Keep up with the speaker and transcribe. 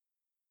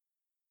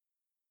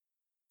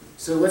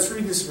So let's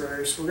read this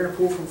verse. We're going to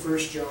pull from 1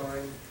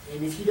 John.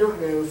 And if you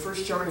don't know, 1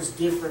 John is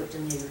different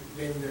than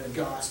the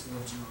Gospel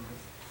of John.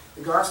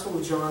 The Gospel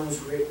of John was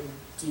written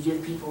to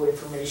give people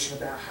information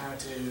about how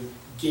to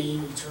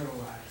gain eternal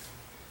life.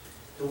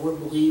 The word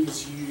believe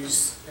is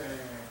used,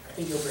 I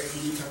think, over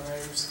 80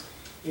 times.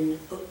 And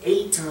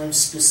 8 times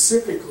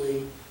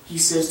specifically, he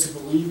says to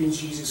believe in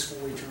Jesus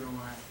for eternal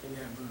life in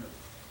that book.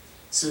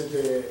 So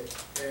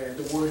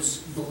the words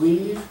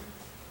believe,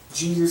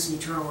 Jesus, and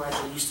eternal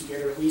life are used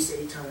together at least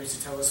 8 times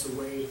to tell us the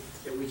way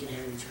that we can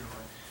have eternal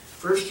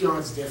life. 1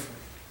 John's different.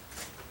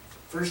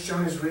 1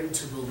 John is written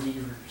to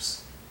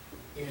believers.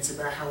 And it's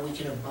about how we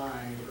can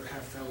abide or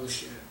have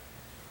fellowship.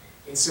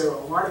 And so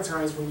a lot of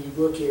times when you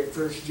look at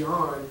 1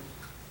 John,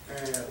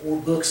 or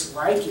books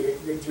like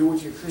it that deal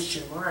with your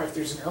Christian life,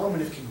 there's an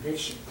element of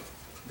conviction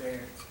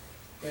there.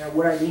 And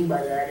what I mean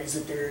by that is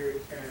that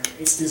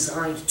it's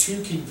designed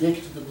to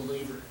convict the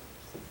believer.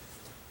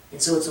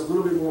 And so it's a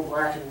little bit more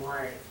black and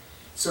white.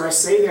 So I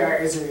say that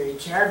as a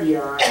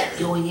caveat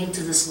going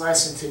into this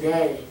lesson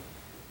today,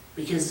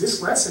 because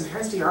this lesson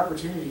has the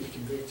opportunity to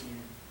convict you.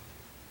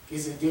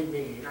 Because it did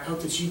me. And I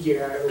hope that you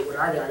get out of it what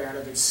I got out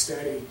of it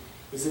study,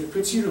 is that it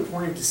puts you to a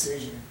point of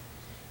decision.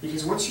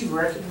 Because once you've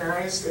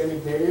recognized and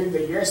admitted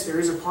that, yes, there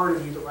is a part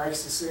of you that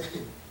likes to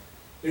sin.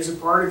 There's a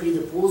part of you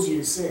that pulls you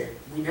to sin.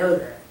 We know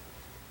that.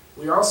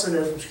 We also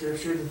know from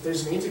Scripture that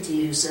there's an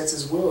entity who sets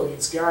his will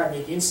against God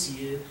and against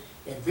you.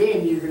 And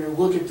then you're going to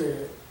look at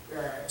the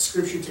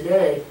Scripture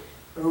today,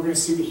 and we're going to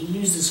see that he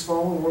used this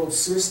fallen world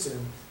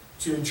system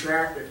to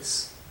entrap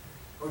us,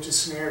 or to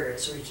snare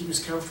us, or to keep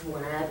us comfortable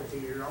in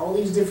apathy, or all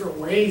these different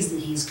ways that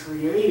he's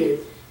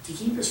created to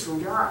keep us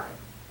from God.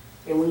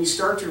 And when you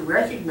start to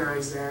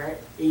recognize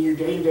that in your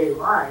day-to-day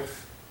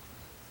life,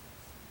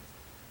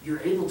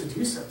 you're able to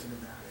do something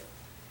about it.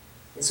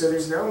 And so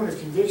there's an element of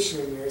conviction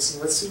in this,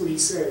 and let's see what he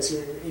says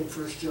here in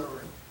 1 John.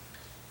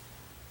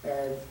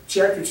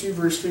 Chapter 2,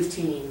 verse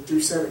 15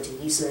 through 17,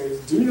 he says,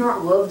 "Do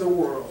not love the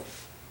world,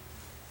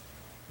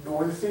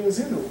 nor the things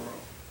in the world."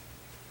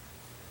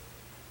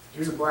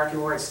 Here's a black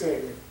and white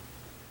statement.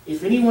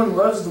 "If anyone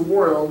loves the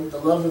world, the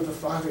love of the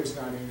Father is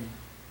not in him.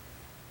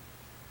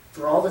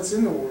 For all that's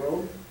in the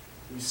world,"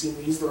 we've seen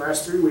these the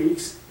last 3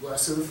 weeks,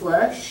 lust of the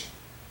flesh,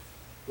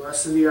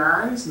 lust of the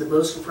eyes, and the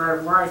boastful pride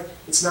of life,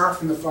 it's not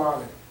from the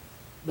Father,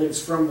 but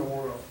it's from the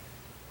world.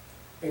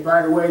 And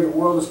by the way, the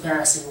world is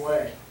passing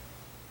away,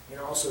 and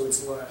also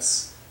its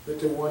lusts. But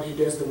the one who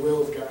does the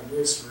will of God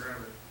lives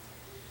forever.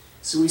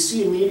 So we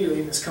see immediately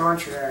in this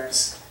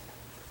contrast,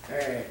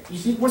 you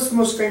think, what's the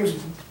most famous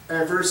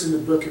verse in the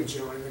book of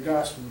John, in the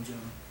Gospel of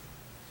John?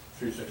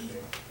 3:16.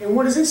 And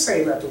what does it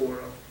say about the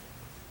world?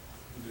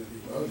 Did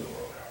he love the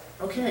world?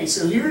 Okay,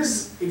 so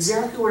here's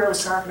exactly what I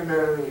was talking about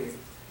earlier.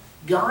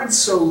 God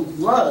so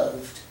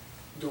loved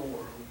the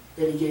world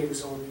that he gave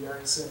his only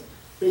begotten Son.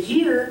 But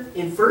here,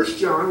 in 1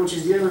 John, which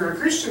is dealing with our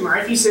Christian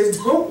life, he says,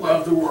 don't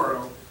love the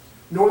world,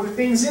 nor the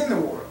things in the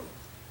world.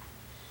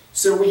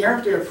 So we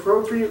have to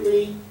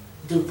appropriately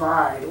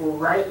divide, or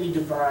rightly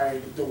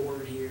divide the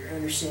word here, and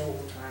understand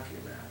what we're talking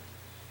about.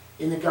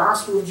 In the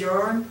Gospel of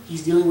John,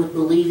 he's dealing with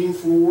believing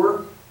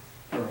for.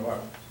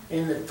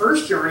 In the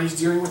 1 John, he's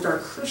dealing with our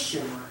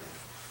Christian life.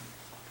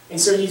 And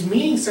so he's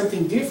meaning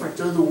something different.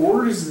 Though the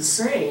word is the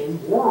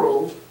same,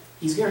 world,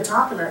 he's going to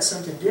talk about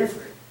something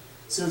different.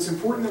 So it's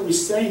important that we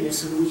study this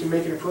so that we can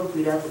make an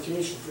appropriate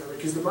application for it,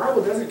 because the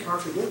Bible doesn't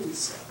contradict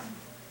itself.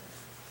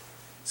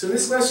 So in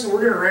this lesson,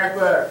 we're going to wrap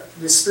up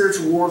the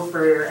spiritual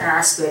warfare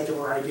aspect of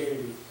our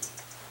identity.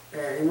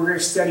 And we're going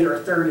to study our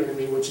third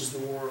enemy, which is the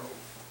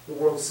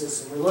world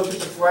system. We look at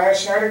the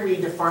flesh. How did we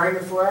define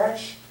the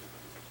flesh?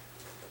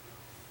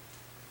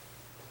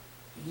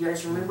 You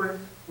guys remember?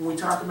 When we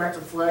talk about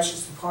the flesh,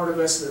 it's the part of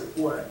us that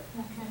what?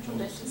 Natural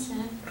to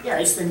sin. Yeah,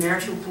 it's the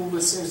natural pull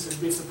to sin.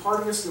 It's the part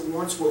of us that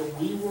wants what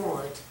we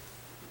want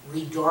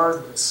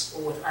regardless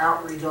or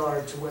without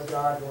regard to what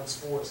God wants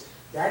for us.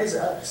 That is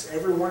us.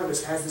 Every one of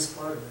us has this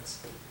part of us.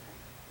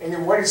 And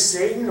then what is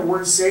Satan? The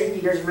word Satan,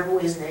 you guys remember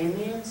what his name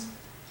means?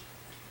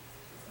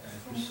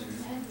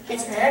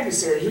 It's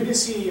adversary. Who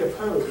does he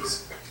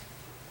oppose?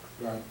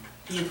 God.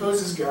 He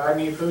opposes God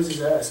and he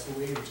opposes us,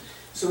 believers.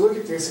 So look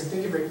at this and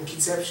think of it and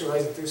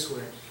conceptualize it this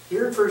way.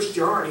 Here in 1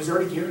 John, he's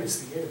already given us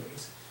the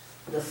enemies.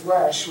 The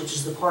flesh, which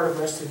is the part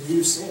of us to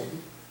do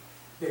sin,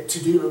 that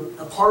to do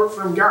apart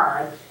from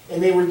God.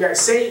 And then we've got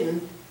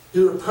Satan,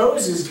 who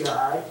opposes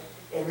God.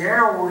 And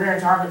now we're going to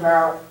talk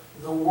about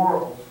the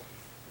world.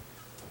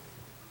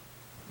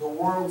 The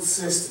world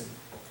system.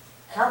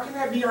 How can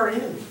that be our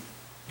enemy?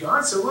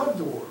 God so loved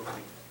the world.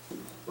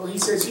 Well, he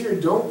says here,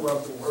 don't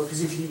love the world,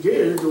 because if you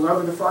do, the love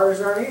of the Father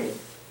is not in you.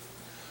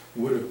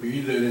 Would it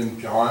be that in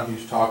John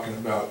he's talking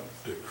about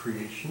the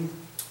creation?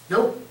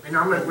 Nope. And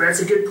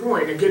that's a good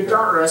point, a good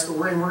thought, Russ, but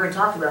we're going to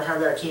talk about how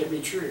that can't be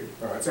true.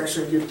 Right. It's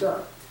actually a good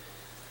thought.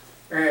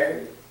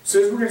 So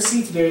as we're going to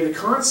see today,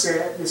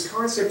 this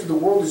concept of the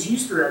world is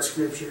used throughout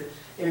Scripture,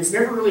 and it's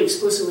never really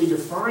explicitly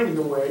defined in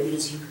the way, but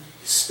as you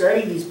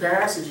study these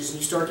passages and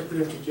you start to put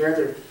them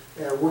together,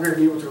 we're going to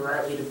be able to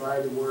rightly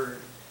divide the word.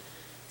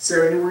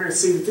 So, and we're going to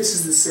see that this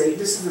is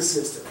the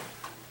system.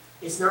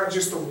 It's not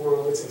just a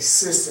world, it's a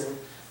system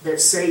that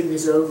Satan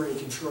is over and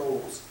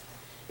controls.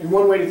 And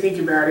one way to think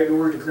about it in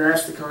order to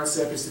grasp the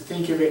concept is to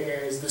think of it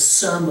as the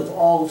sum of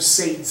all of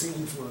Satan's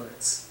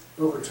influence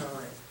over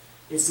time.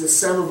 It's the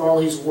sum of all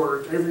his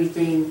work,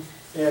 everything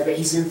that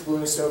he's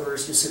influenced over a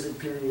specific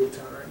period of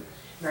time.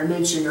 And I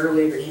mentioned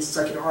earlier that he's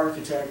like an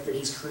architect that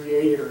he's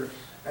created, or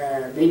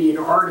maybe an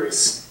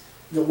artist.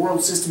 The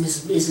world system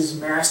is his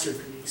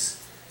masterpiece.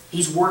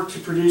 He's worked to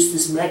produce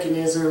this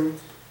mechanism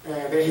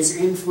that has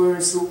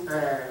influenced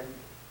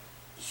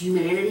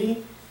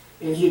humanity,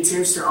 and he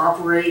attempts to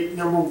operate,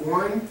 number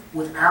one,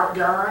 without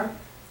God,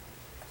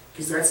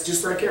 because that's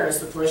just like us.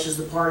 The flesh is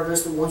the part of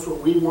us that wants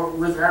what we want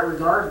without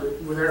regard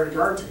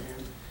to him.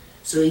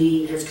 So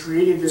he has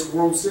created this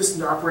world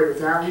system to operate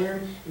without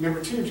him, and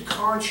number two,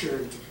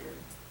 contrary to him.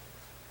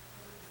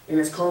 And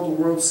it's called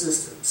the world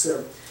system.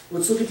 So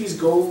let's look at these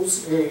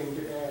goals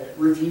and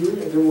review,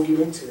 and then we'll get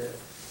into it.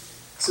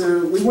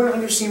 So we want to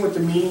understand what the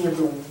meaning of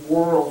the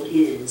world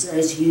is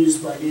as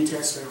used by New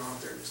Testament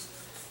authors.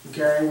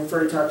 Okay, and we've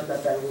already talked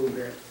about that a little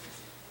bit.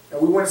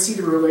 We want to see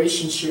the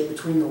relationship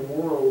between the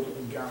world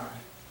and God.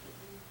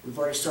 We've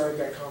already started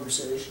that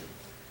conversation.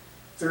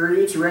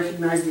 3, to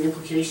recognize the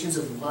implications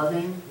of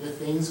loving the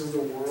things of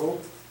the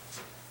world.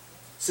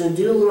 So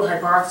do a little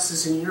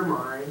hypothesis in your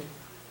mind.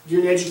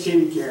 Do an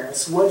educated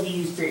guess. What do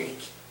you think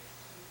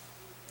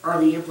are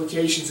the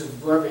implications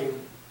of loving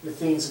the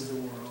things of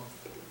the world?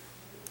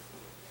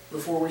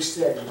 Before we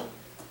study.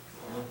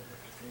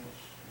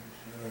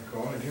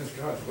 Going against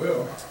God's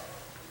will.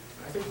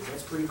 I think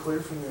that's pretty clear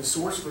from the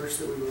source verse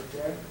that we looked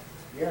at.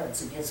 Yeah,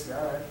 it's against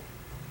God.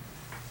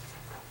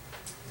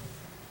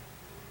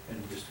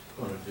 And just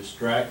going to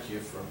distract you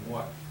from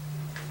what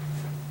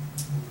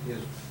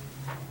his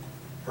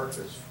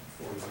purpose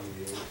for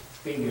you is.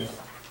 Bingo.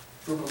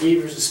 For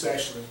believers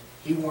especially.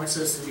 He wants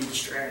us to be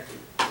distracted.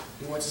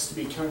 He wants us to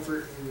be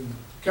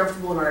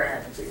comfortable in our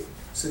apathy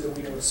so that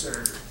we don't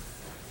serve.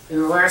 And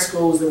the last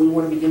goal is that we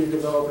want to begin to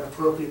develop an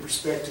appropriate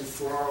perspective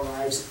for our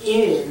lives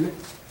in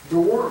the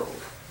world.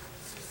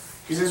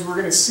 Because as we're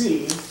going to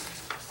see,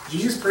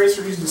 Jesus prays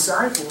for his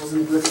disciples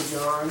in the book of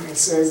John and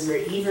says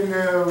that even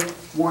though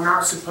we're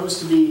not supposed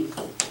to be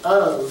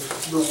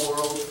of the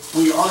world,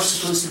 we are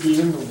supposed to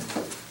be in the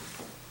world.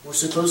 We're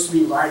supposed to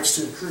be lights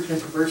to a crooked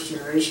and perverse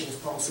generation, as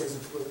Paul says in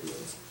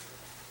Philippians.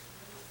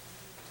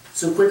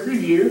 So quick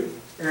review,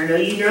 and I know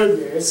you know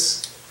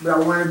this, but I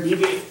want to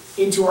dig it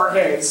into our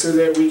heads so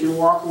that we can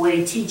walk away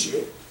and teach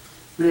it.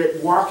 But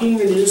walking in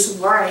the newness of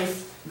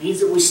life means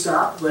that we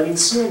stop letting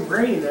sin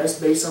reign in us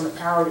based on the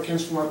power that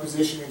comes from our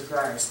position in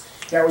Christ.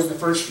 That was the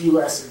first few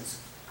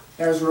lessons.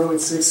 That was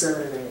Romans 6,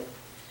 7, and 8.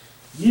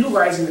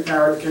 Utilizing the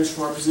power that comes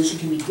from our position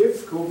can be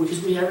difficult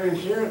because we have an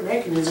inherent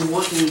mechanism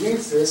working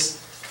against us,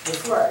 the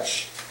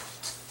flesh.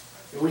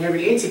 And we have an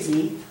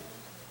entity,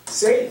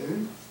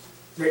 Satan,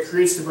 that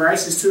creates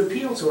devices to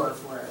appeal to our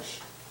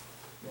flesh.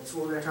 That's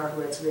what we're going to talk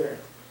about today.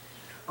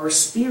 Our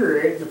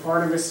spirit, the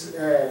part of us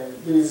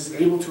that is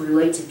able to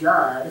relate to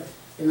God,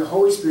 and the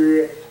Holy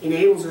Spirit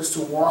enables us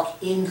to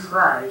walk in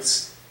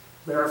Christ,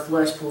 but our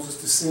flesh pulls us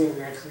to sin, and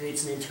that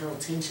creates an internal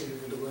tension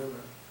and a dilemma.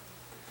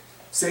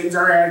 Satan's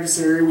our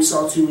adversary, we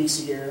saw 2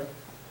 weeks ago.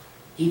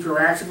 He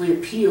proactively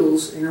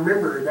appeals, and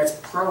remember, that's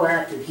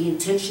proactive. He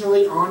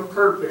intentionally, on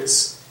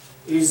purpose,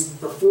 is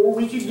before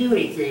we can do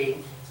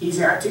anything, he's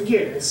out to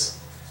get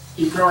us.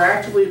 He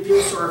proactively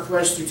appeals to our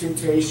flesh through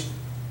temptation.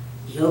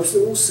 He hopes that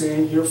we'll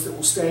sin. He hopes that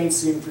we'll stay in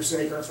sin and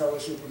forsake our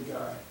fellowship with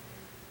God.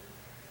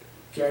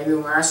 Okay, and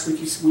then last week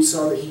we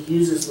saw that he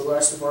uses the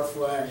lust of our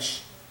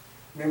flesh.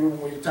 Remember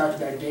when we talked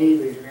about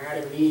David and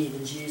Adam and Eve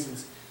and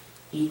Jesus?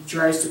 He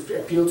tries to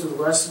appeal to the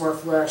lust of our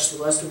flesh,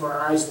 the lust of our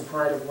eyes, and the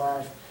pride of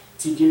life,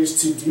 to get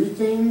us to do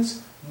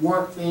things,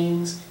 want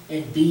things,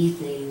 and be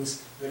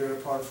things that are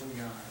apart from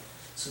God.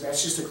 So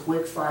that's just a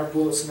quick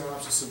 5-bullet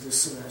synopsis of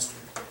this semester.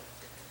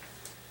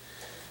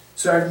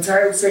 So I've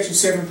entitled section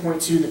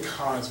 7.2, The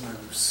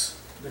Cosmos.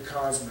 The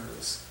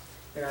Cosmos.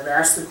 And I've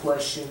asked the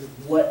question,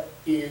 what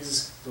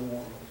is the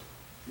world?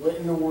 What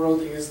in the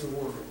world is the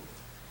world?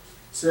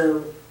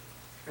 So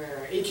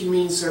it can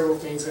mean several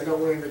things. I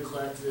don't want to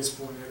neglect this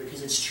point of it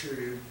because it's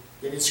true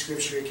that in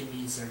Scripture it can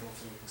mean several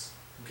things.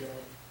 Okay?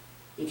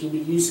 It can be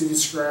used to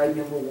describe,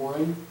 number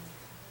one,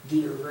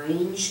 the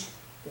arranged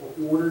or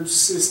ordered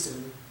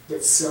system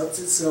that sets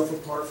itself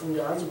apart from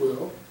God's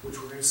will, which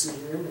we're going to see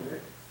here in a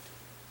minute.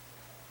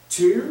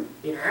 2,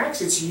 in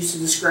Acts, it's used to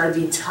describe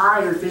the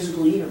entire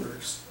physical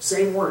universe.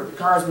 Same word, the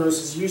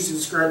cosmos, is used to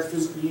describe the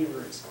physical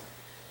universe.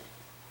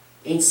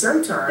 And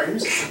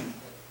sometimes,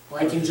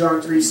 like in John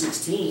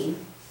 3:16,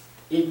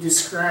 it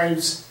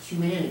describes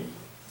humanity,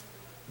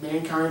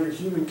 mankind or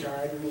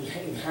humankind, and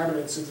the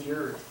inhabitants of the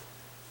earth.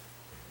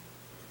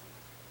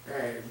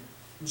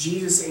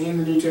 Jesus and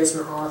the New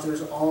Testament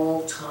authors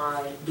all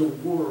tie the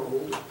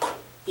world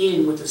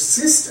in with a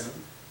system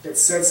that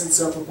sets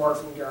itself apart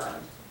from God.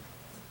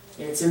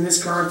 And it's in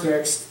this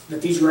context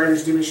that these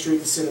writers demonstrate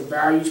the set of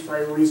values,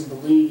 priorities,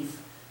 and belief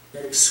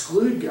that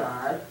exclude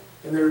God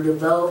and they're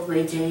developed,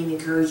 maintained,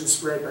 encouraged, and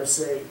spread by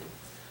Satan.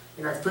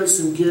 And I've put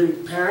some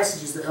good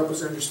passages that help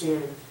us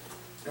understand,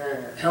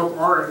 help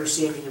our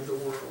understanding of the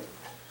world.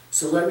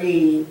 So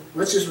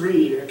let's just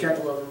read a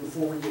couple of them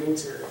before we get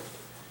into it.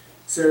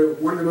 So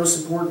one of the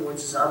most important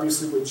ones is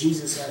obviously what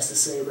Jesus has to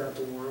say about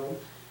the world.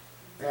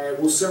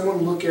 Will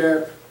someone look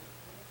up,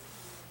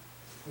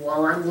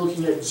 while I'm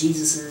looking at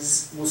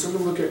will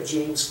someone look up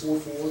James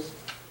 4:4?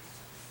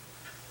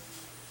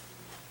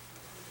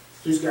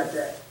 Who's got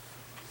that?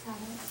 Got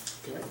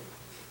it. Okay.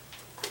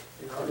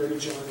 And I'll go to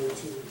John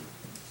 18.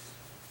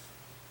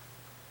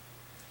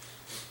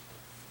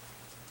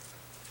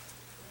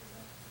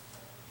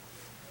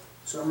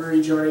 So I'm going to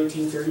read John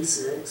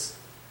 18:36.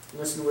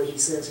 Listen to what he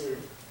says here.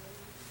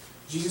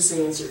 Jesus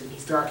answered, and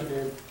he's talking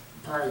to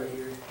Pilate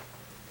here.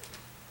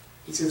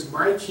 He says,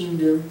 "My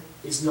kingdom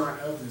is not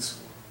of this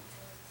world.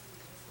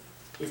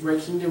 If my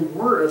kingdom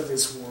were of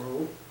this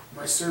world,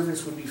 my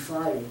servants would be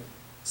fighting,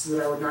 so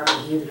that I would not be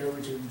handed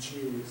over to the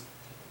Jews.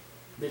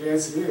 But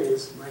as it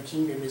is, my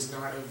kingdom is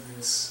not of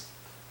this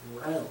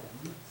realm,"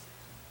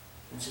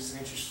 which is an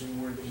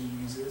interesting word that he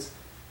uses.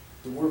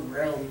 The word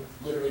realm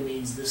literally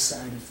means this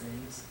side of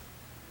things,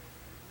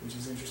 which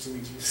is interesting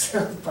that Jesus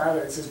tells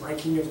Pilate, it says, "My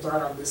kingdom is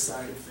not on this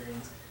side of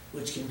things,"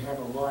 which can have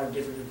a lot of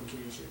different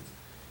implications.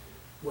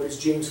 What does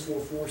James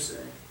 4:4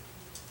 say?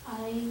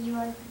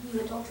 You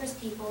adulterous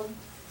people,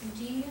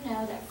 do you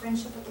know that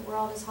friendship with the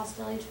world is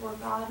hostility toward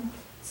God?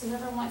 So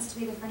whoever wants to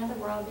be the friend of the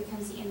world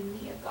becomes the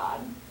enemy of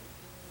God.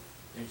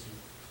 Thank you.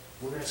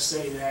 We're going to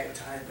study that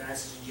entire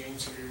passage in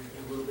James here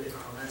in a little bit in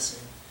our lesson.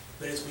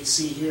 But as we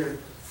see here,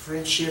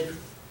 friendship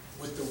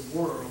with the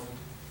world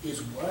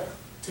is what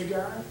to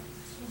God?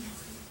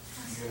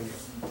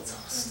 It's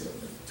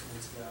hostility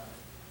towards God.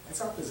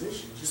 That's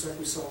opposition, just like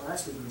we saw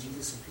last week with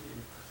Jesus and Peter.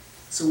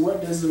 So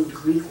what does the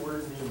Greek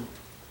word mean?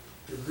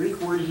 The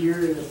Greek word here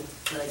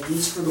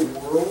used for the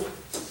world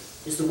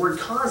is the word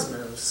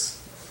cosmos.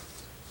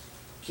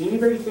 Can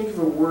anybody think of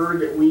a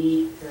word that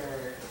we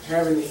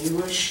have in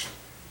English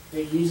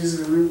that uses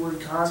the root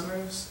word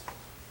cosmos?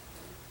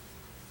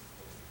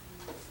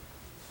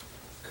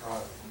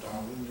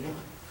 Cosmology.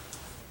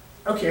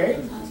 Okay.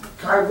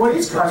 What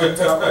is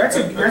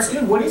cosmetology? That's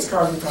good. What is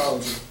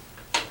cosmetology?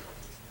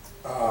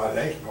 I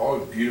think it's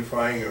always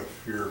beautifying of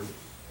your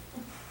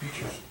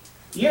features.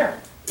 Yeah.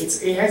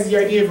 It has the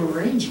idea of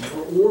arranging,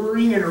 or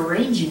ordering and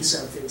arranging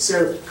something.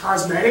 So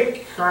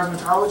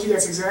cosmetology,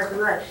 that's exactly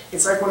right.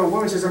 It's like when a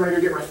woman says, "I'm going to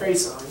go get my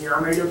face on."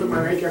 I'm going to go put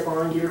my makeup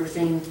on, get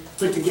everything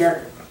put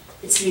together.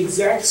 It's the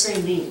exact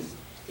same meaning.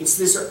 It's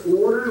this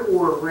ordered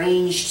or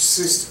arranged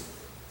system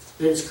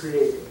that is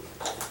created.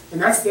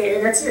 And that's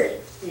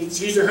it. It's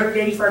used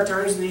 185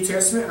 times in the New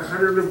Testament,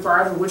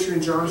 105 of which are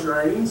in John's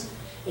writings.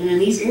 And in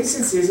these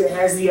instances, it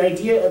has the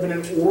idea of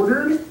an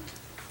ordered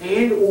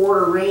and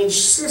or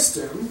arranged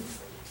system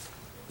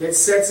that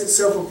sets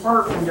itself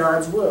apart from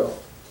God's will.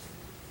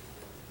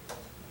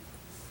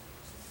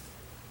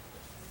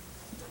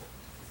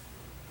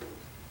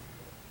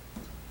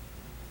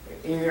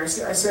 And I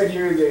said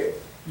here that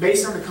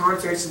based on the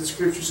context of the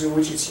scriptures in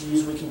which it's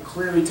used, we can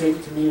clearly take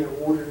it to mean an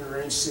ordered and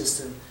arranged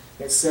system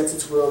that sets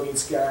its will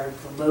against God and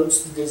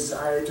promotes the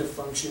desire to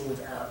function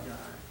without God,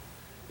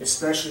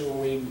 especially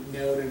when we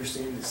know and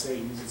understand that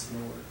Satan is its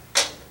lord.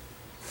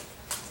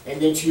 And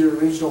then to your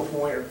original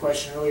point or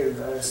question earlier,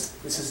 this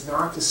is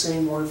not the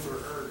same word for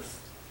earth.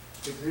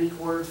 The Greek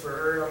word for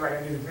earth, I'm not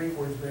going to do the Greek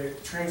words,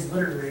 but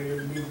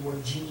transliterated would be the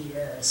word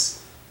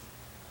GES.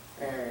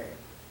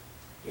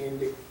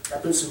 And I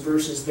put some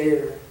verses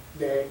there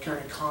that kind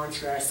of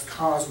contrast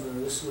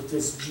cosmos with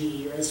this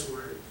GES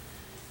word.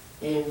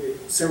 And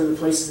some of the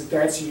places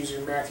that's used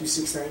in Matthew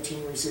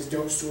 6:19, where he says,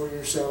 don't store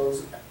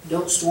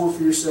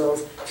for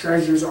yourselves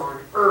treasures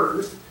on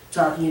earth,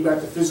 talking about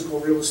the physical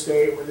real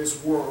estate or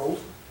this world,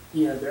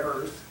 the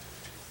earth,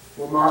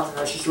 where moth and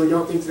rust destroy.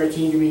 Don't think that I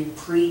came to mean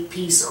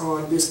peace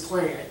on this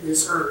planet,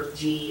 this earth,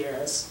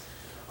 GES.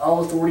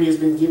 All authority has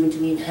been given to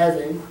me in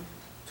heaven,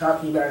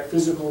 talking about a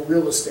physical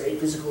real estate,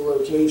 physical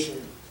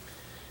location.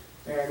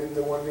 And then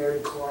the one there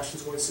in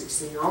Colossians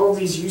 1:16. All of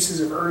these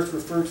uses of earth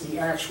refer to the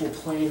actual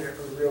planet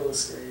or real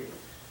estate.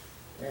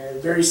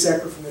 Very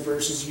separate from the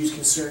verses used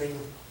concerning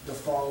the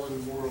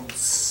fallen world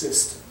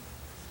system.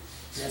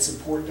 And that's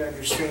important to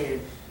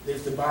understand, that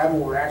if the Bible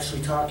were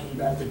actually talking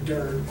about the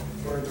dirt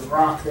or the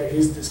rock that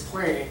is this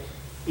planet,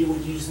 it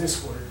would use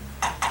this word.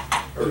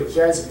 But it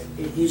doesn't.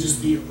 It uses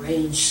the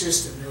arranged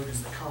system known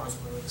as the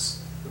cosmos,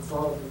 the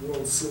fallen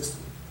world system.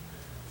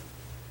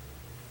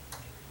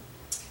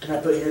 And I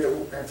put here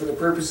that for the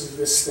purposes of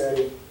this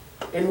study,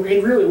 and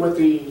really what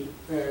the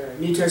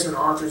New Testament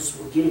authors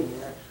were getting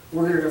at,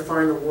 we're going to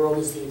define the world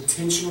as the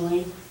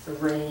intentionally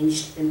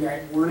arranged, and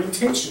that word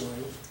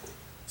intentionally,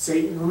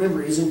 Satan,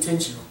 remember, is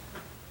intentional.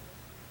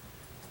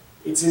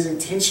 It's his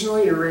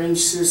intentionally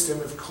arranged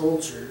system of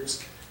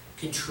cultures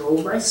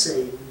controlled by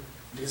Satan,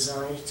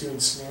 designed to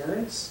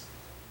ensnare us,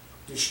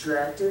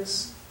 distract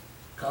us,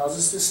 cause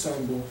us to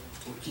stumble,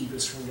 or keep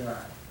us from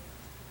God.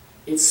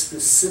 It's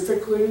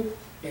specifically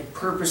and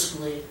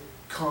purposefully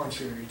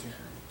contrary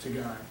to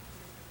God.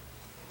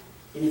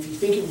 And if you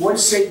think, what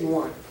does Satan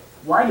want?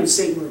 Why did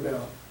Satan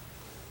rebel?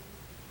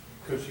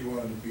 Because he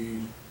wanted to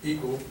be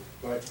equal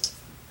like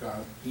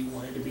God. He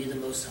wanted to be the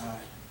Most High.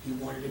 He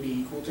wanted to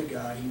be equal to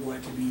God. He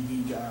wanted to be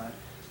the God.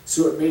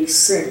 So it makes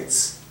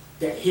sense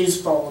that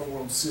his fallen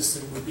world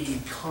system would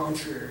be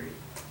contrary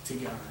to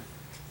God,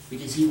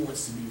 because he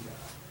wants to be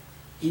God.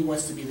 He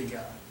wants to be the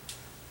God.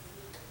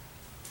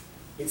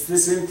 It's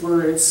this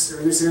influence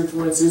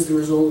is the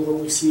result of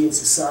what we see in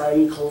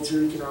society,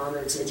 culture,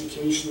 economics,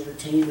 education,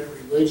 entertainment,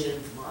 religion,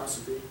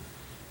 philosophy.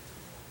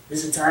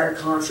 This entire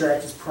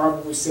contract is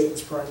probably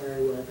Satan's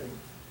primary weapon,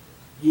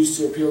 used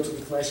to appeal to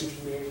the flesh of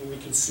humanity and to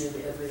consume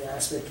every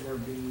aspect of our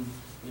being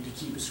and to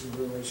keep us from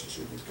a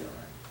relationship with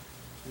God.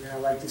 And I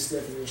like this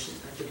definition.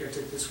 I think I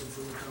took this one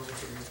from the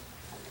commentary.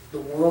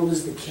 The world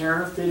is the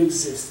counterfeit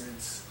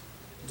existence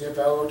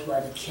developed by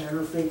the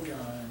counterfeit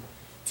God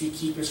to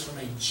keep us from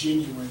a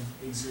genuine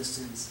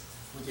existence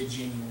with a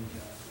genuine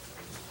God.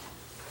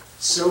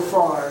 So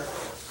far,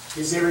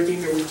 does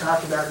everything that we've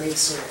talked about make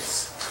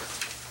sense?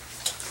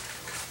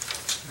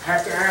 I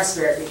have to ask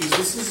that because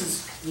this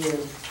is,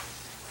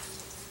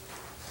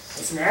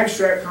 it's an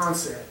abstract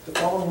concept. The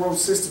fallen world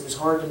system is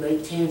hard to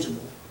make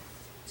tangible.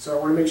 So I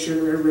want to make sure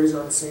that everybody's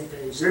on the same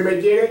page. Does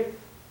everybody get it?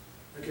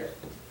 Okay.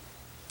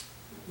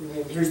 And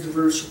then here's the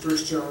verse from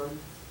 1 John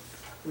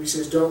where he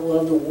says, don't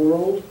love the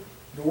world,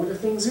 nor the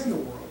things in the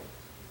world.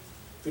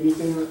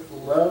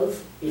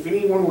 If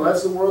anyone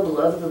loves the world, the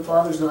love of the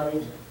Father is not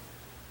in him.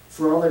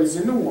 For all that is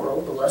in the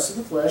world, the lust of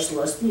the flesh, the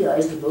lust of the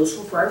eyes, the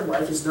boastful pride of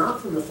life, is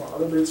not from the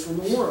Father, but it's from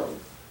the world.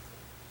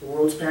 The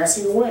world is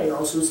passing away, and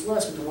also its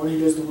lust, but the one who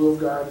does the will of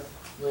God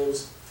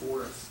lives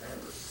forever.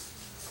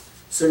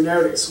 So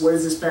notice, what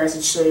does this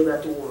passage say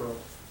about the world?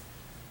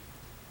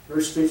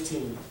 Verse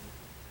 15.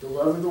 The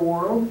love of the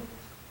world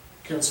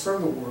comes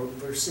from the world,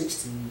 verse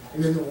 16,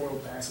 and then the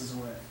world passes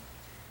away.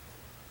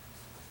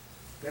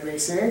 That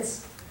makes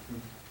sense?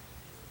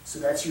 So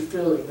that's your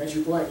filling, that's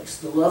your blanks.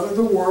 The love of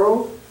the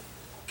world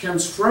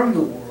comes from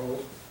the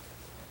world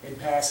and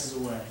passes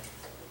away.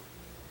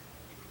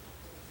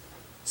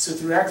 So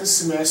throughout this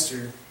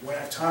semester, when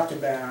I've talked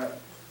about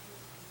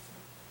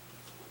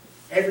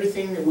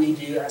everything that we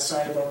do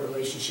outside of our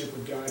relationship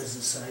with God is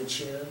a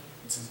sideshow,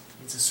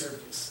 it's a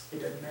circus.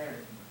 It doesn't matter.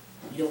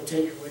 You don't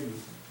take it with you.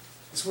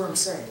 That's what I'm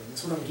saying.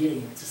 That's what I'm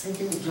getting at. It's the same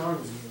thing that John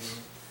was getting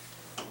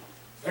at.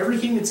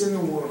 Everything that's in the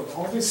world,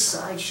 all this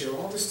sideshow,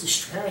 all this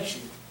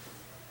distraction,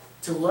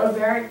 to love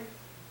that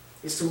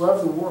is to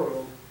love the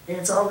world, and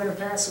it's all going to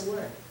pass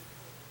away.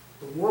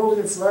 The world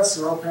and its lusts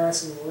are all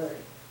passing away.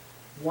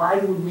 Why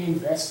would we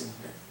invest in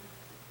that?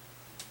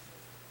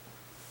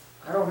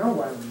 I don't know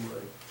why we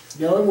would.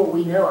 Knowing what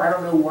we know, I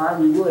don't know why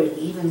we would, and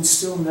even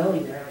still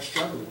knowing that, I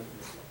struggle with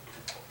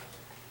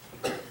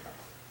it.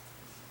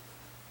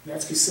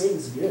 That's because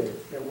Satan's good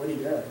at what he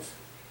does.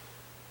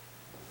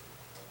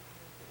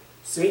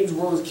 Satan's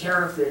world is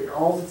counterfeit, and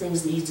all the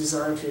things that he's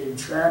designed to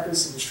entrap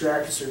us and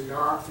distract us are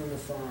not from the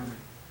Father.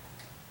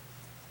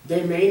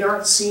 They may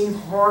seem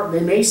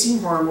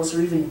harmless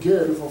or even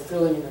good or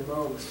fulfilling in the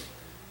moment.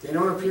 They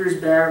don't appear as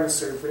bad on the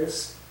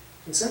surface,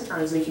 and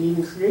sometimes they can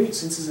even create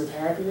senses of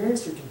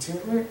happiness or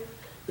contentment,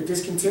 but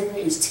this contentment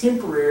is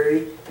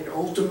temporary and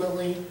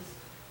ultimately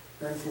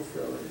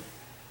unfulfilling.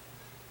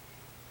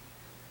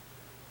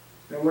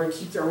 And I want to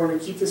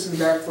keep this in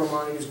the back of our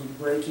mind as we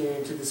break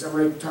into this. I'm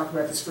going to talk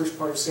about this first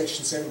part of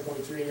section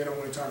 7.3, and then I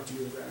want to talk to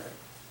you about it.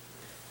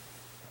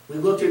 We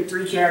looked at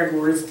 3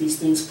 categories that these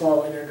things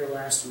fall in under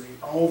last week.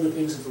 All the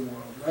things of the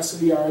world. Lust of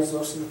the eyes,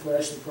 lust of the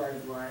flesh, and pride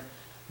of life.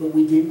 But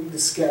we didn't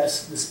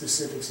discuss the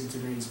specifics in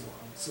today's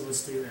world. So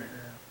let's do that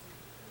now.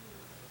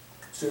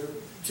 So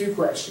 2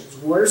 questions.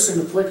 What are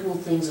some applicable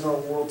things in our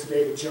world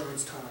today that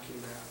John's talking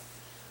about?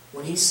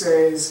 When he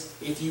says,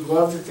 if you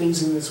love the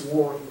things in this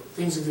world,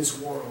 the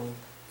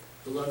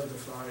love of the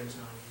Father is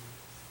not in you.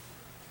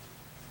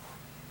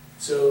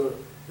 So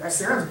that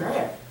sounds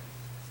bad.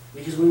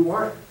 Because we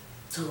want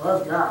to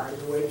love God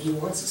the way that he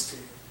wants us to.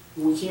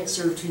 But we can't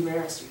serve 2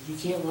 masters. You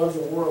can't love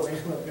the world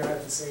and love God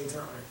at the same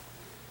time.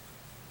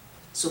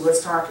 So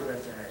let's talk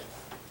about that.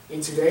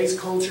 In today's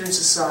culture and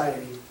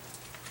society,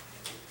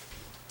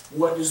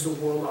 what does the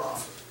world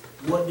offer?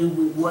 What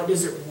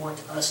does it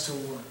want us to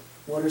want?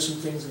 What are some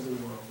things of the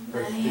world?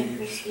 Money and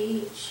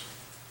prestige.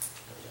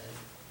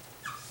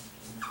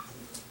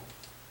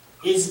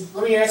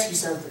 Let me ask you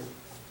something.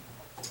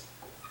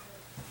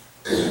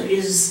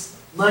 Is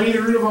money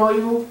the root of all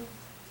evil?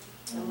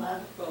 The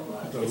love.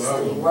 The It's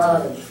love the of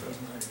love of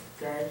money.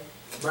 Okay?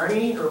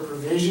 Money or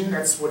provision,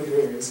 that's what it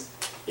is,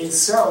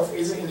 itself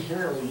isn't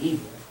inherently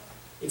evil.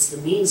 It's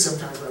the means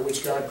sometimes by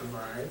which God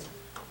provides,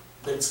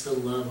 but it's the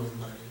love of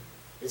money.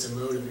 It's a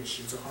motive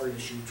issue. It's a heart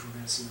issue, which we're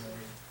going to see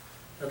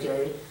later.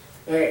 Okay?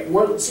 And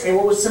what was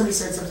somebody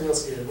said something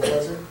else good? What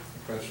was it?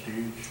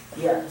 prestige.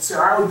 Yeah,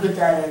 so I would put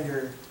that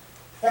under,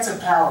 that's a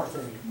power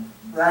thing,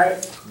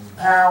 right?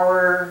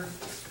 Power,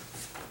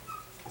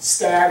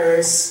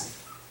 status,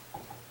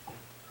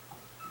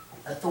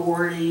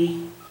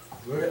 authority.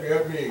 Look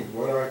at me,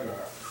 what I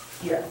got.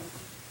 Yeah.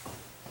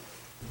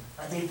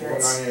 I think But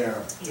that's, I,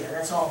 yeah,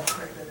 that's all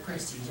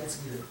prestige, that's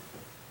good.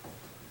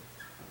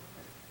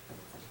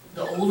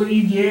 The older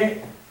you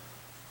get,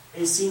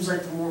 it seems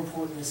like the more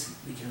important this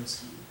becomes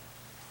to you.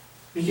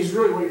 Because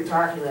really what you're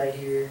talking about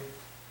here,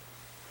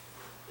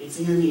 it's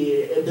either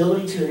the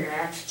ability to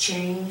enact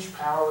change,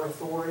 power, and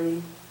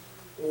authority,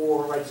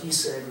 or like you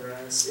said,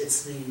 Russ,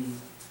 it's the,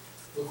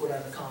 look what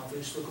I've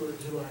accomplished, look who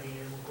I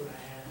am, look what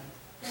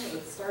I have. Yeah,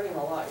 it's starting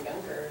a lot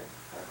younger,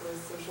 like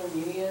with social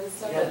media and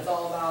stuff, Yeah. it's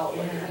all about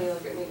look Yeah. at me,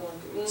 look at me, look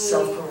at me.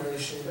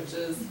 Self-promotion. Which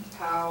is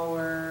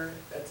power,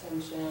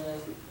 attention,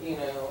 you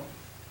know,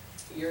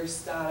 your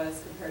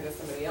status compared to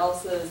somebody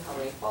else's, how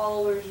many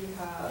followers you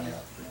have. Yeah,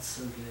 that's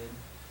so good.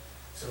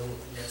 So,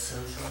 yeah,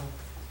 social.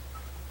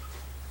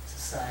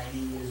 Society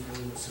is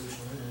really what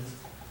social is.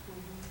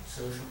 Mhm.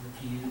 Social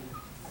repute.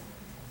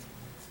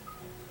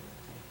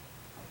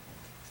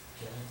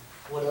 Okay.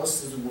 What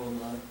else does the world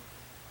love?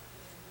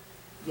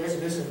 You guys are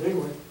missing a big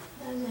one.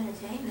 There's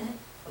entertainment.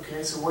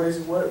 Okay, so what is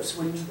it? What do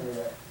you mean by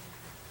that?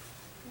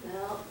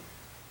 Well,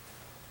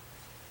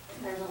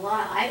 there's a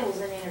lot of idols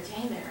in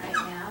entertainment right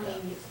now. I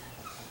mean,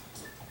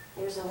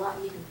 there's a lot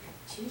you can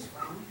choose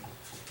from.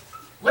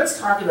 Let's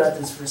talk about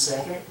this for a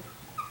second.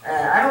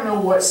 I don't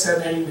know what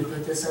subheading to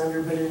put this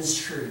under, but it is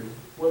true.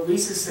 What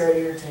Lisa said,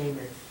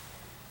 entertainment.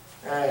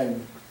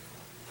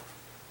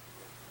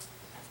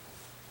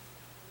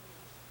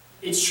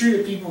 It's true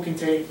that people can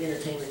take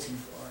entertainment too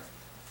far.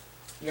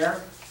 Yeah?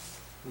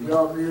 We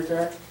all agree with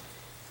that?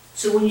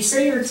 So when you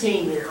say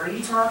entertainment, are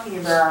you talking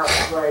about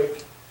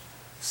like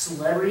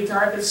celebrity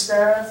type of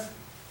stuff?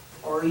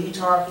 Or are you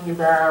talking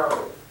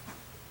about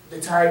the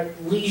type,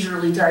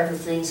 leisurely type of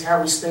things,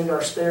 how we spend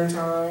our spare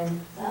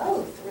time?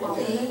 Both,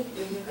 really.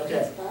 Okay.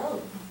 It's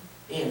both.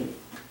 And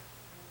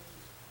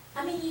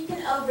I mean, you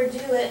can overdo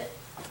it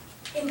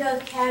in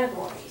both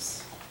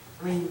categories.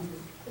 I mean,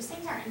 Those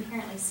things aren't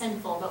inherently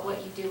sinful, but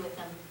what you do with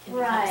them can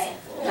Right.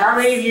 become sinful. how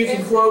many of you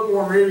can quote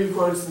more movie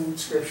quotes than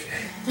scripture?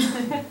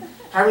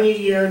 How many of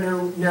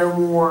you know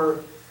more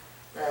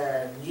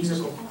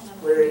musical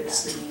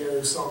lyrics than you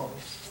know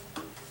songs?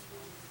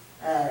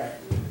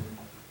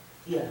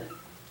 Yeah.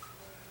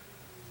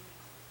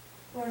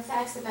 Or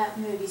facts about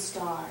movie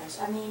stars.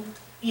 I mean,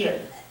 Yeah.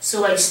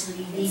 So like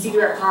you think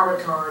about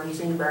Comic-Con, you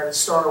think about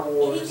Star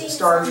Wars, Anything and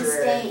Star that's on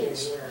Trek, and,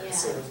 stage, yeah. yeah.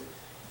 So,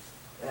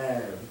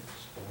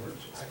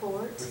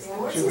 sports.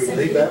 Should we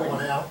leave that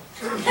one out?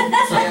 you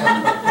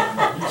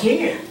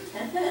can't.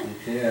 you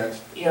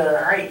can't.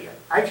 Yeah,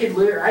 I could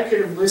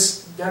have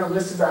done a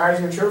list of the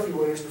Heisman Trophy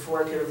winners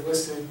before I could have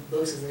listed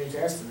books of the New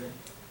Testament.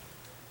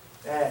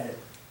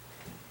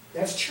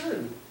 That's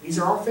true. These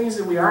are all things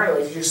that we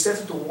idolize. These are stuff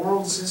that the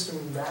world system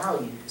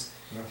values.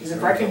 Because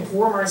if I can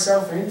pour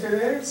myself into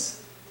this,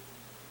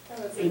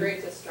 Oh, it's a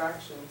great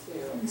distraction too.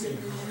 it's a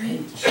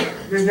great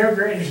distraction. There's no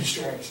greater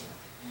distraction.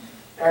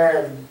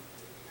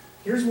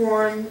 Here's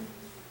one,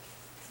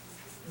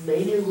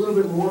 maybe a little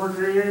bit more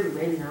greater, but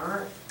maybe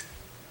not.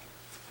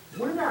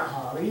 What about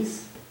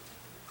hobbies?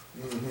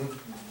 Mm-hmm.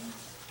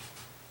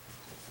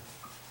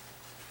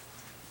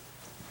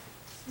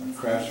 I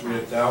crashed me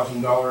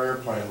 $1,000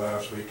 airplane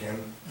last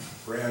weekend,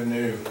 brand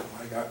new.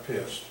 I got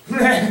pissed.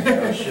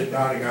 I should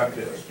not have got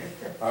pissed.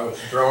 I was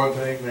throwing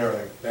things and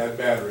everything, bad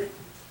battery,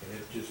 and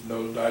it just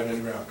nosedived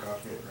in the ground,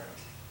 cost me $1,000.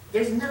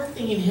 There's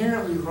nothing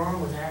inherently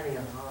wrong with having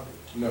a hobby.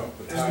 No,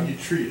 but how you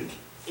treat it.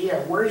 Yeah,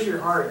 where's your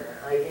heart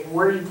at? And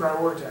where are you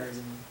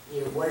prioritizing?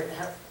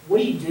 What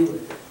do you do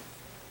with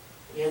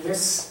it?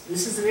 This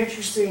is an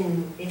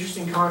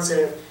interesting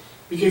concept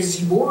because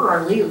you border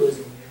on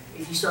legalism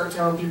here. If you start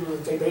telling people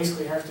that they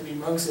basically have to be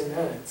monks and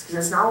nuns, because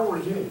that's not what we're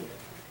getting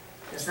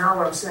at. That's not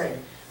what I'm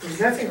saying. There's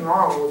nothing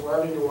wrong with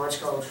loving to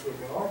watch college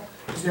football.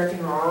 There's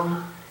nothing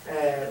wrong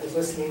with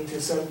listening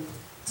to some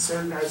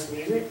certain types of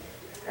music,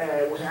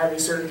 with having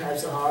certain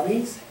types of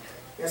hobbies.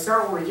 That's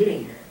not what we're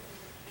getting at.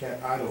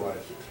 Can't idolize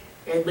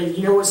it. But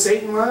you know what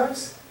Satan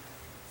loves?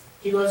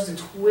 He loves to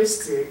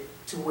twist it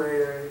to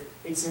where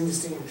it's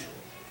indistinguishable.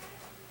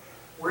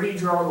 Where do you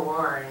draw the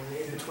line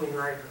in between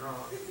right and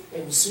wrong?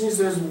 And as soon as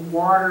those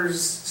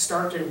waters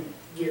start to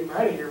get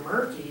muddy or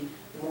murky,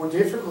 the more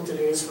difficult it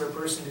is for a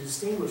person to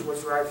distinguish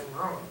what's right from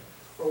wrong.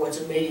 Or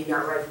what's maybe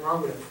not right from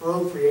wrong, but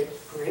appropriate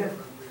from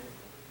inappropriate.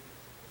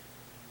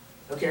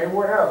 Okay,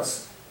 what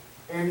else?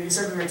 And it's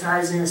something that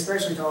ties in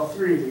especially to all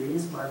three of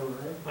these, by the way.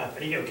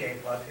 Video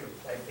games, a lot of people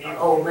play video.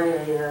 Oh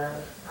man, yeah.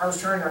 I was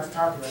trying not to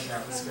talk about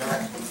that one,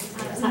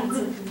 Scott. Signs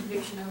of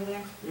conviction over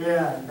there.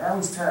 Yeah, that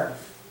was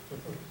tough.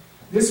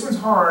 This one's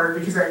hard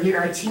because I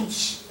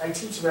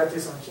teach about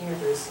this on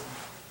campus.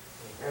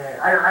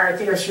 I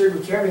think I shared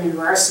with Kevin in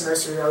last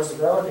semester that I was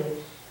developing.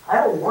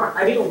 I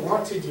didn't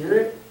want to do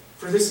it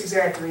for this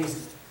exact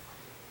reason.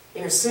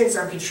 In a sense,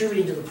 I'm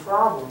contributing to the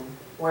problem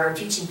when I'm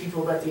teaching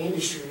people about the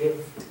industry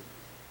of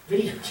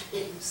video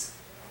games.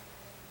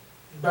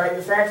 But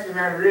the fact of the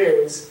matter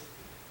is,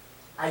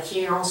 I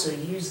can also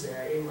use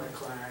that in my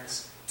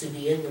class to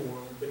be in the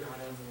world but not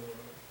of the world.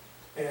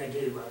 And I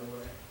do, by the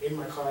way. In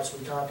my class,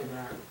 we talk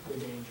about the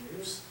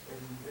dangers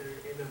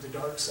and of the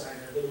dark side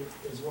of it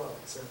as well.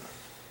 So,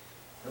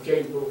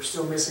 Okay, but we're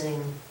still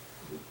missing,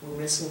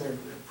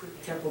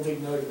 a couple of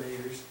big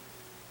motivators.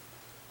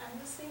 I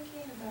was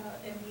thinking about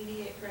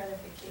immediate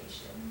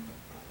gratification,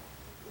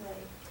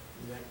 like,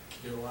 That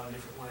could go a lot of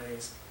different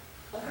ways.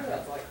 I think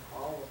that's like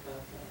all of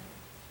them.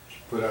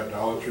 Put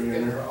idolatry in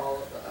Good for there. all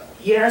of them.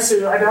 Yeah,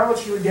 so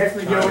idolatry would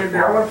definitely go in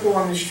there. I want to pull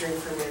on this string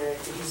for a minute,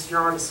 because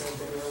you're on to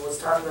something. Let's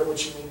talk about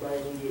what you mean by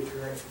immediate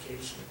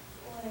gratification.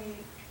 like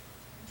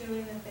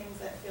doing the things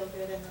that feel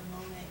good in the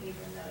moment, even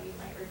though you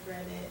might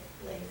regret it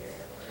later,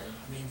 or.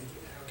 I mean,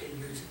 okay,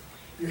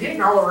 you're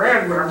hitting all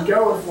around where I'm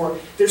going for.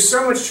 There's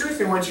so much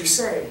truth in what you're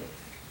saying,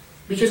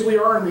 because we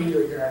are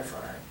immediately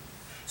gratified.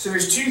 So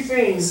there's two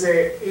things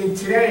that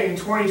today, in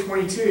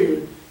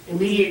 2022,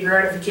 immediate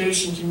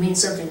gratification can mean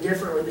something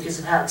differently because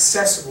of how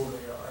accessible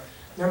they are.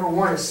 Number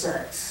one is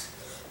sex.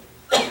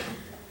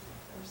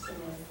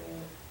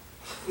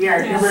 Yeah,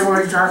 anybody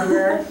want to talk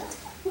about it?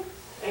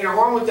 And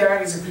along with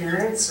that is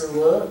appearance or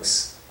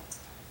looks.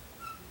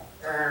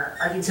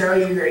 I can tell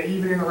you that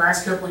even in the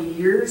last couple of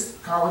years,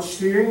 college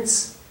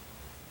students,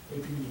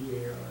 is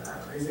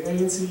it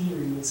ANC or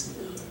UNC?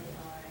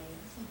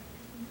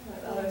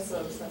 Now they're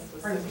so obsessed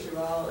with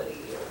sexuality.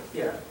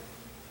 Yeah.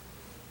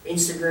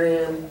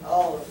 Instagram,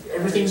 All of it.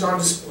 everything's on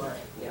display.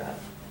 Yeah.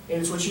 And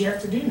it's what you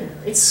have to do now.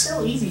 It's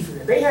so easy for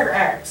them. They have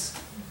apps.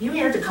 You don't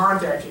even have to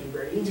contact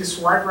anybody. You can just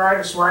swipe right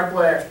or swipe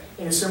left.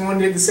 And if someone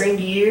did the same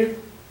to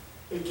you,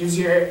 it gives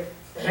you a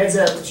heads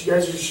up that you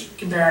guys are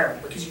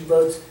compatible because you're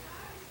both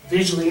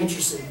visually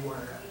interested in one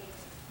another.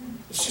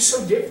 It's just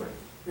so different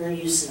than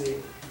it used to be.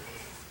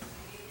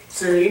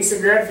 So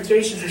instant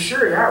gratification for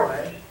sure that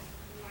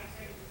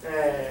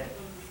way.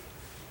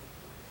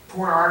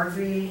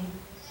 Pornography.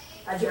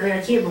 I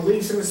can't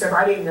believe some of the stuff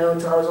I didn't know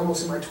until I was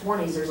almost in my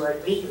 20s. There's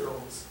like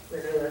 8-year-olds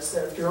that know that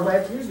stuff. Because all they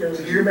have to do is go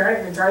hear about it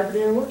and then type it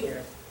in and look at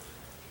it.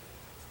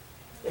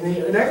 And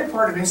then another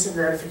part of instant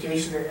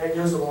gratification that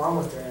goes along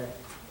with that,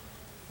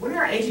 what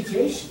about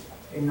education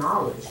and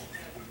knowledge?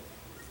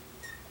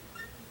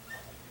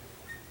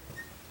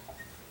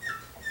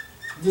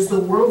 Does the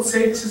world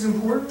say this is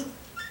important?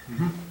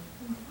 Mm-hmm.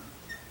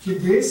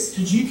 Could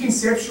you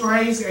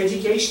conceptualize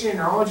education and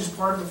knowledge as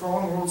part of the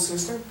fallen world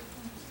system?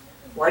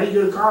 Why do you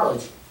go to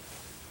college?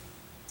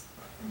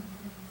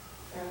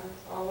 Yeah.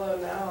 Although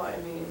now, I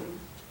mean,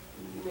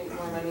 you make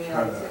more money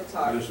on Kinda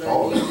TikTok just than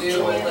all you of it.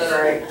 do with the.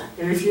 Right.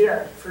 And if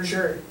yeah, for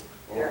sure.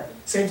 Yeah.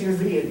 Same thing with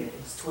video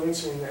games,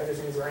 Twitch and other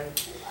things like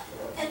that.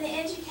 And the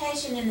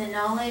education and the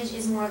knowledge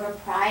is more of a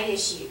pride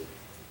issue.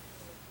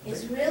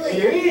 It's really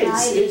It a pride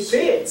is. It issue.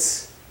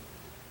 fits.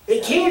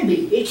 It can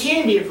be. It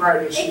can be a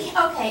pride issue.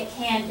 Okay, it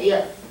can be.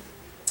 Yeah.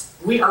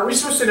 Are we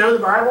supposed to know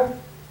the Bible?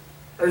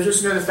 Are we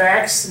supposed to know the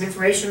facts and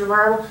information in the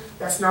Bible?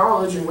 That's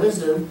knowledge and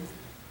wisdom.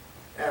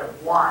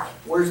 Why?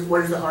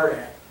 Where's the heart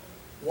at?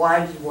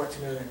 Why do you want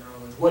to know that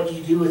knowledge? What do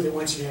you do with it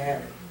once you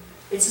have it?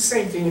 It's the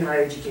same thing in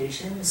higher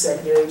education,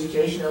 secondary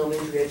education,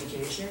 elementary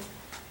education.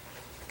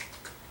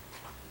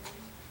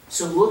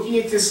 So looking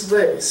at this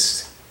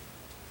list,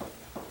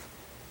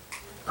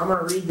 I'm going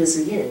to read this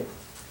again.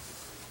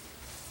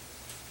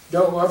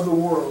 Don't love the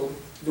world,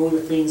 nor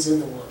the things in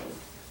the world.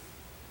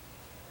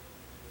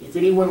 If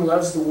anyone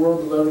loves the world,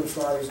 the love of the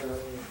Father is not in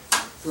him.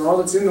 For all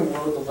that's in the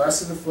world, the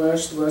lust of the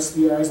flesh, the lust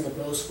of the eyes, and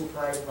the boastful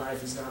pride of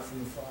life is not from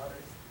the Father,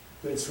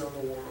 but it's from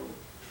the world.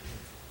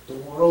 The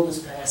world is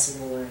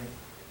passing away,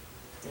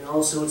 and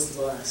also its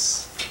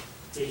lusts.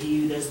 But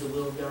he who does the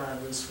will of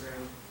God lives forever.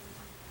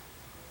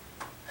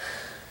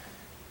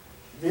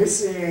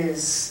 This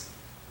is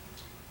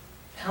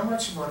how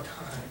much of my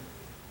time,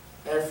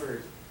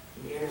 effort,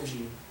 and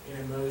energy, and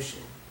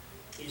emotion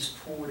is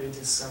poured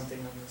into something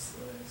on this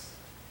list.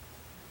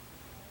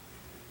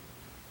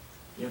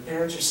 You know,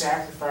 parents are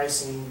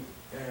sacrificing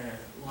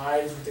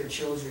lives with their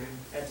children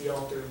at the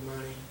altar of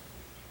money,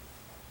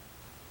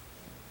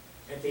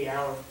 at the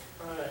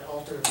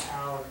altar of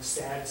power and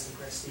status and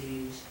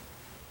prestige,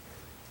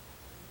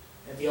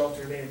 at the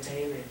altar of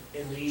entertainment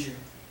and leisure.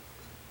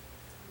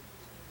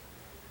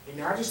 And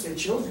not just their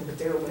children, but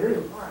their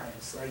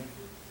lives, like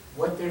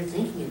what they're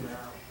thinking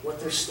about, what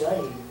they're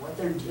studying, what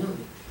they're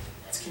doing.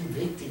 That's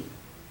convicting.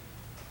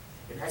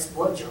 And that's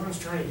what John's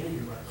trying to do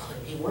here, by the way.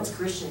 He wants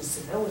Christians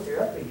to know what they're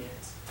up against.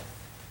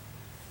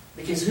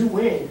 Because who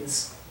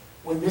wins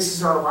when this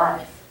is our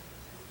life?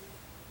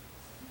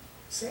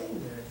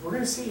 Satan does. We're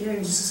going to see here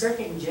in just a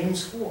second in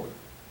James 4.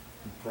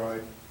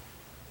 Pride.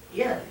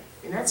 Yeah,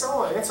 and that's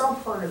all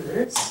part of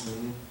this.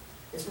 Mm-hmm.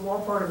 It's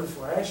all part of the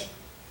flesh.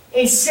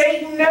 And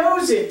Satan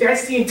knows it.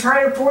 That's the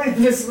entire point of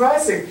this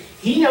lesson.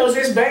 He knows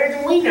us better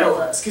than we know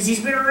us, because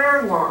he's been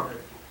around longer.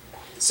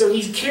 So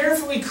he's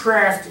carefully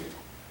crafted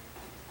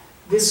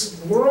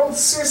this world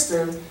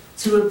system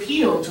to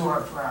appeal to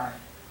our pride.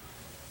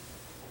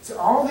 So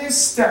all this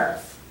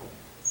stuff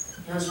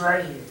goes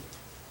right here.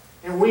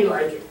 And we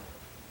like it.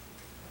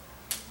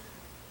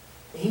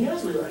 And he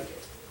knows we like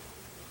it.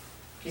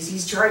 Because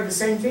he's tried the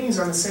same things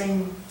on the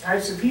same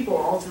types of people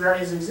all throughout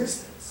his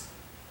existence.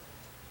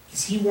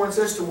 Because he wants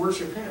us to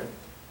worship him.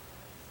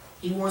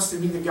 He wants to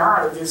be the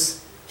God of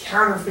this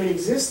counterfeit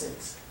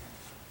existence.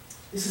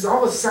 This is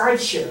all a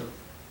sideshow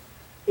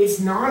It's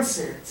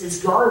nonsense.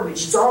 It's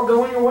garbage. It's all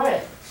going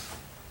away.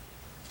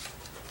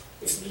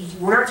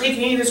 We're not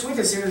taking any of this with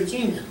us into the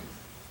kingdom.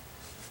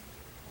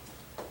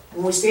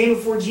 When we stand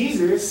before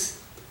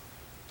Jesus,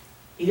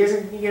 He's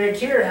going to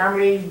care how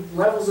many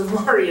levels of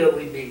Mario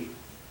we beat,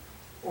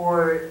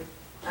 or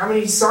how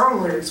many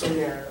song lyrics we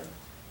know,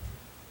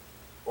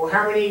 or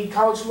how many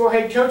college football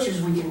head coaches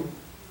we can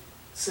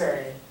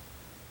say,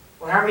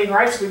 or how many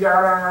likes we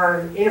got on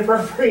our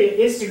inappropriate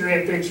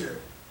Instagram picture.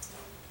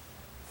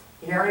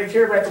 You're not going to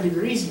care about the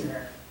degrees you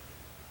have.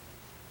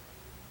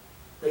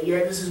 But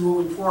yet this is where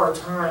we pour our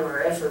time,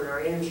 our effort, our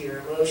energy, our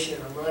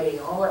emotion, our money,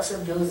 all that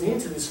stuff goes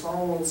into this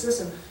fallen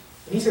system.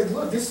 And he said,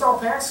 look, this is all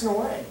passing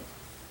away.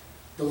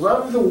 The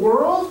love of the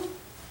world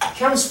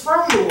comes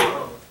from the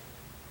world.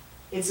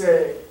 It's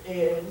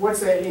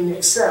what's that in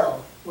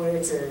Excel? When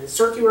it's a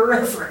circular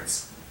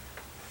reference.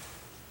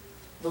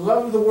 The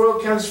love of the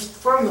world comes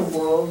from the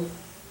world,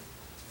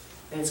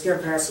 and it's going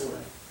to pass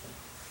away.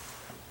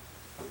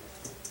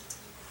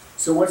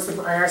 So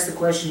I asked the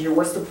question here,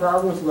 what's the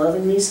problem with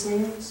loving these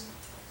things?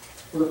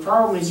 Well, the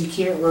problem is you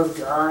can't love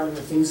God and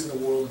the things of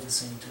the world at the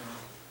same time.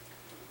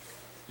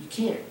 You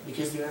can't,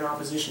 because they're in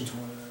opposition to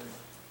one another.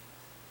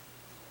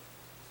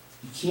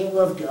 You can't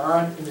love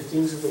God and the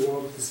things of the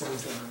world at the same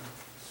time.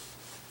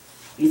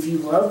 If you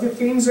love the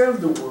things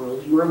of the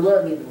world, you are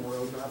loving the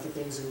world, not the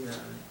things of God.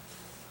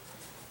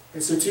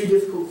 And so 2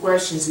 difficult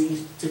questions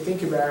to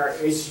think about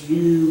as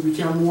you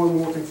become more and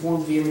more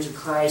conformed to the image of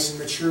Christ and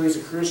mature as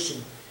a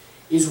Christian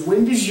is,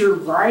 when does your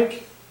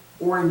like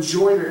or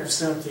enjoyment of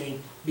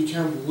something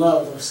become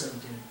love of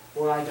something,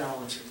 or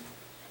idolatry?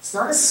 It's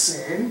not a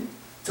sin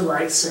to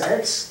like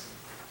sex.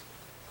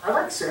 I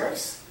like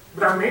sex,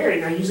 but I'm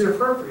married and I use it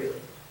appropriately.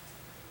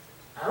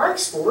 I like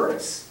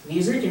sports,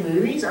 music, and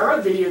movies. I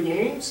like video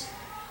games.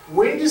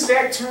 When does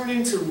that turn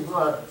into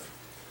love?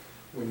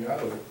 When you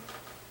idolize.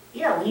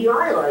 Yeah, when you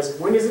idolize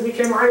it. When does it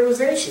become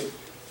idolization?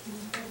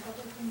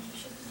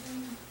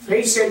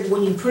 Paige said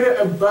when you put it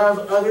above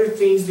other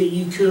things that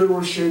you could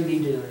or should be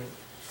doing.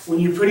 When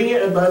you're putting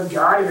it above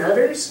God and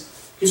others.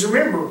 Because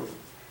remember,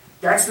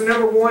 that's the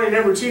number 1 and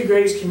number 2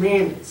 greatest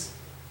commandments.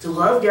 To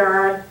love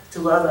God, to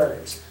love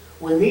others.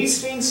 When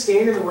these things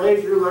stand in the way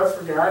of your love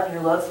for God and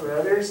your love for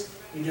others,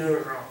 you're doing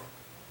it wrong.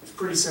 It's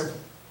pretty simple.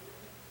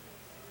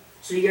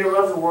 So you're going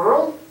to love the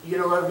world, you're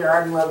going to love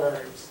God and love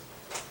others.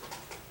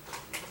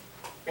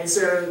 And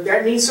so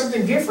that means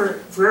something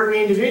different for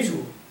every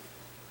individual.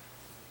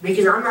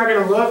 Because I'm not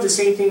going to love the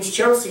same things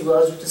Chelsea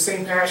loves with the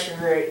same passion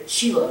that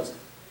she loves.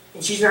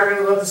 And she's not going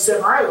to love the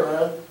stuff I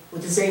love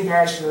with the same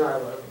passion that I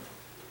love it.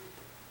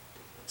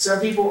 Some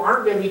people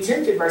aren't going to be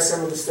tempted by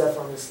some of the stuff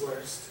on this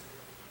list.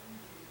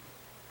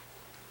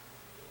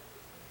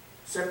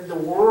 So the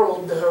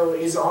world, though,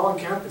 is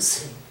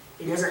all-encompassing.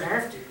 It doesn't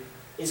have to.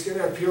 It's going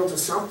to appeal to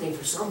something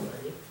for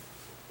somebody.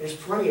 There's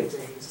plenty of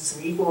things. It's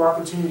an equal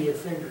opportunity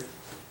offender.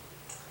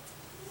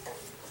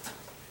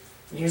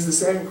 And here's the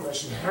second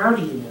question. How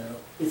do you know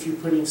if you're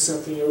putting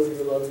something over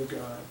your love of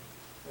God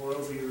or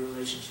over your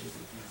relationship with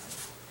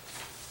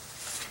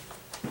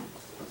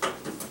God?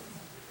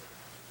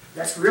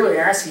 That's really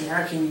asking,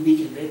 how can you be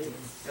convicted?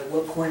 At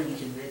what point are you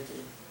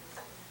convicted?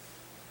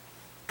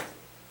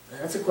 And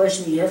that's a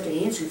question that you have to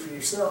answer for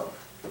yourself.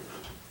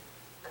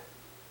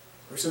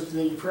 Or something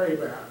that you pray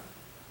about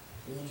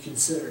and you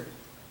consider.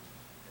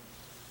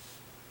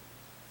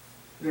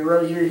 And I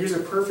wrote here, here's a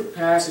perfect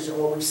passage on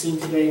what we've seen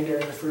today and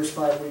during the first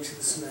 5 weeks of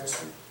the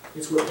semester.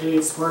 It's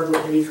part of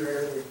what Paige read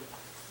earlier.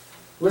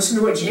 Listen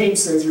to what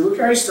James says here. Look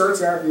how he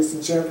starts out this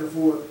in chapter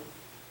 4,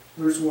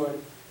 verse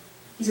 1.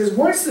 He says,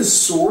 what's the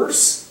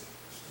source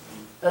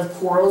of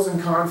quarrels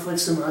and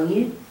conflicts among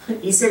you?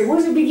 He said, where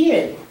does it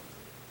begin?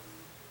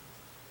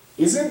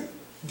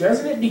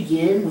 Doesn't it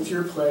begin with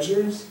your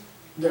pleasures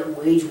that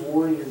wage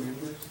war in your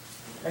members?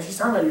 He's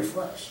talking about your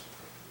flesh.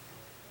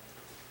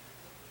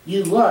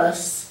 You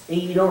lust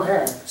and you don't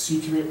have, so you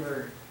commit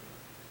murder.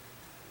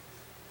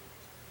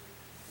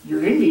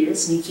 You're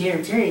envious and you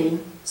can't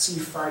obtain, so you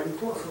fight and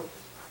quarrel.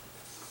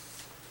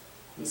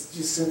 He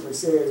just simply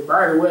says,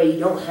 by the way, you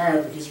don't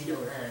have because you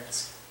don't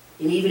ask.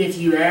 And even if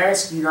you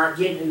ask, you're not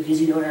getting it because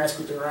you don't ask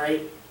with the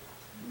right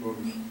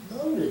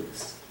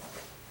motives.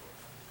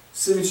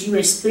 So that you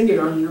may spend it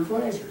on your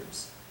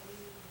pleasures.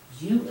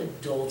 You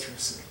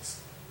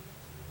adulteresses.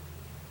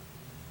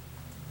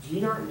 Do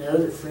you not know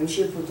that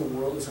friendship with the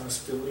world is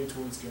hostility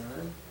towards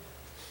God?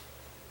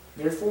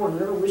 Therefore,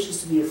 whoever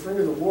wishes to be a friend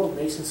of the world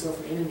makes himself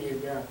an enemy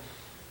of God.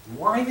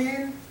 Why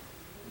then?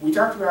 We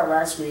talked about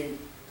last week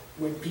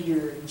when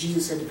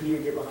Jesus said to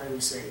Peter, get behind me,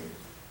 Satan.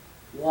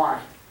 Why?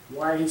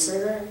 Why did he say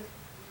that?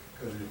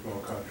 Because he was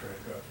going contrary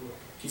to God's will.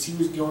 Because he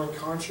was going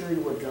contrary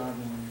to what God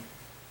wanted.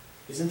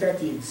 Isn't that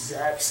the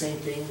exact same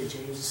thing that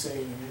James is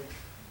saying here?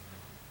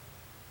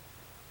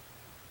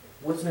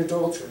 What's an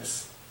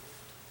adulteress?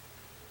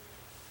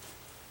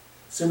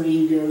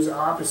 Somebody who goes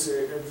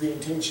opposite of the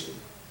intention.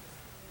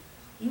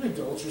 You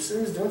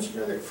adulteresses, don't you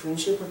know that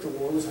friendship with the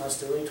world is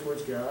hostility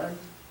towards God?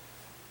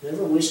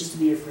 Whoever wishes to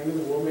be a friend of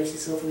the world makes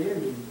himself an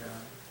enemy of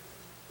God.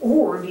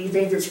 Or do you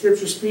think that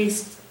Scripture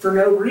speaks for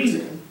no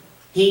reason?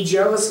 He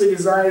jealously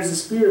desires the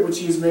Spirit which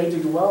he has made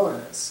to dwell in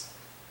us.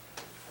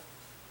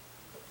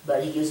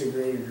 But he gives a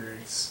greater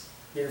grace.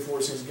 Therefore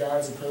it says,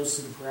 God is opposed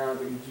to the proud,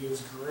 but he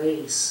gives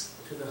grace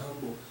to the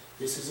humble.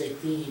 This is a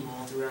theme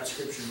all throughout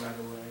Scripture, by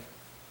the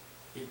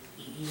way.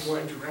 You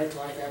want direct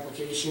life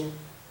application?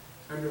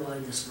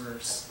 Underline this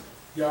verse.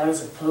 God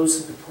is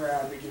opposed to the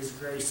proud, but gives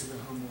grace to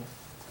the humble.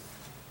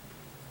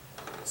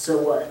 So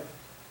what?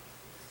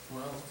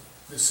 Well,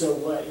 the so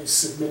what is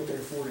submit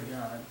therefore to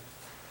God.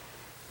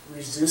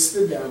 Resist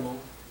the devil.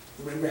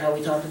 Remember how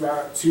we talked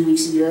about 2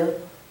 weeks ago?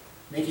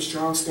 Make a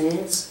strong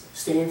stance,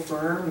 stand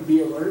firm, and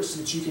be alert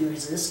so that you can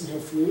resist and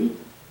he'll flee.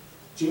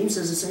 James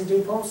says the same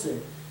thing Paul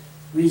said.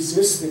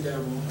 Resist the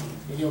devil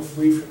and he'll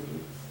flee from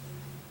you.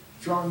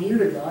 Draw near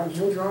to God and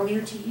he'll draw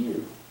near to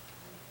you.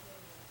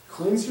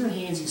 Cleanse your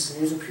hands, you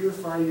sinners, and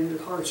purify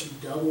your hearts, you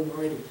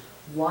double-minded.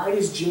 Why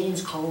does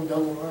James call them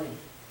double-minded?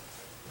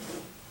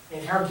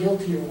 And how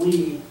guilty are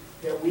we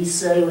that we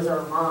say with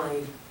our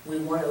mind, we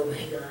want to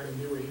obey God and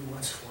do what he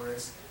wants for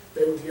us.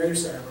 But with the other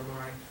side of our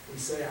mind, we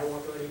say, I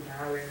want money,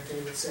 power,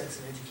 entertainment, sex,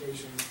 and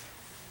education.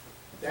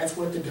 That's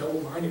what the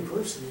double-minded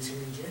person is here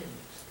in James.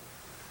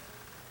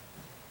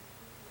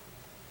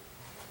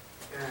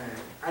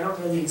 I don't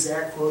know the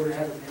exact quote, or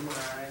have it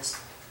memorized.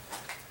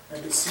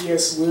 But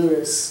C.S.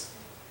 Lewis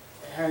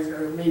has,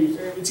 or maybe,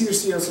 it's either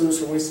C.S.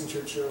 Lewis or Winston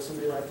Churchill,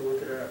 somebody will have to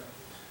look it up.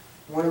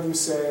 One of them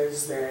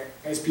says that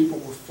as people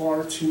were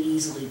far too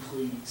easily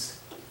pleased,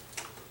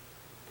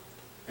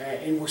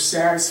 and we're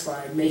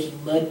satisfied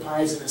making mud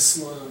pies in a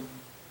slum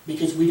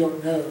because we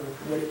don't know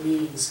what it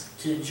means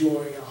to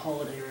enjoy a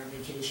holiday or a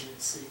vacation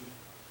at sea.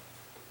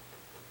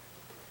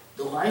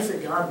 The life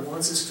that God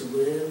wants us to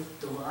live,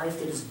 the life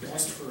that is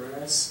best for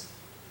us,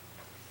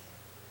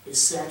 is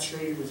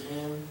saturated with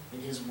him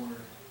and his word,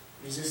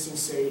 resisting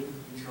Satan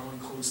and drawing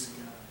close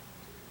to God.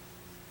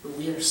 But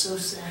we are so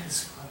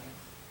satisfied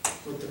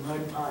with the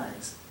mud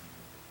pies,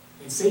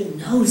 and Satan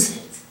knows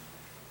it.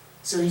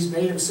 So he's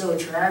made them so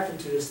attractive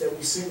to us that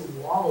we sit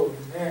and wallow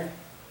in that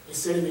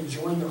instead of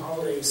enjoying the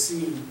holiday at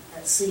sea.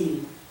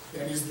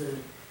 That is the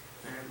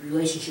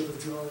relationship of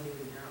drawing near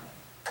to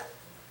God.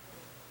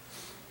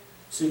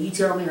 So you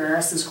tell me, or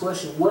ask this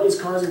question, what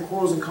is causing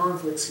quarrels and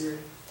conflicts here?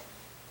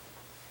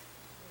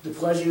 The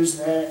pleasures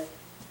that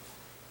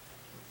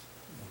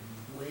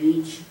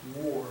wage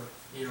war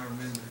in our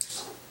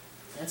members.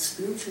 That's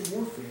spiritual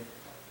warfare.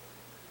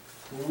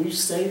 When we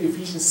studied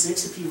Ephesians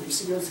 6 a few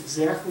weeks ago, it's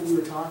exactly what we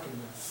were talking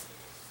about.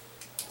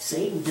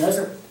 Satan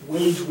doesn't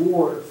wage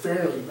war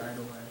fairly, by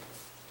the way.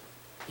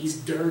 He's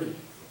dirty.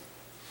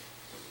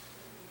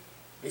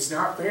 It's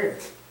not fair.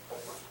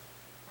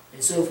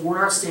 And so if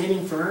we're not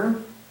standing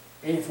firm,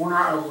 and if we're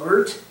not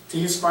alert to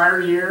his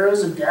fiery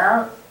arrows of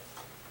doubt,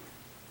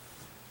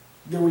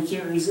 then we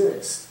can't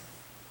resist.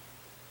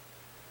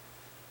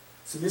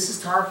 So this is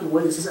talking,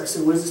 what is this? I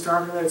said, what is this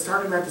talking about? It's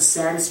talking about the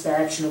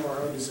satisfaction of our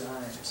own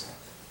desires,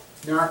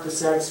 not the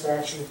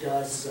satisfaction of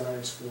God's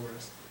desires for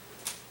us.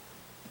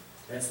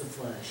 That's the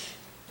flesh.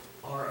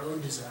 Our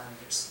own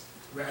desires,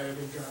 rather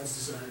than God's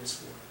desires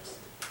for us.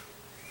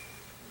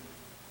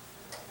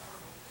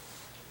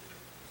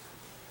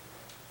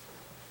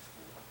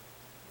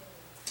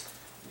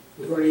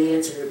 We've already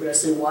answered it, but I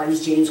said, why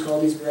does James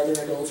call these brethren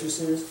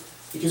adulteresses?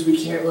 Because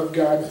we can't love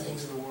God and the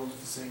things of the world at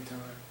the same time.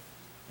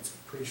 That's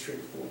pretty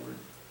straightforward.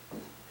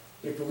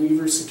 If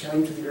believers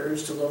succumb to the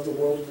urge to love the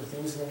world and the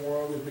things of the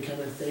world, we've become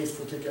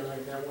unfaithful to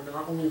God. Now we're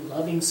not only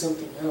loving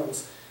something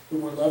else, but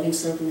we're loving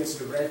something that's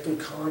directly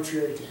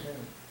contrary to him.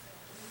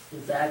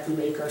 In fact, we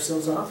make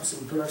ourselves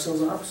opposite. We put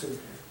ourselves opposite of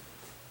him.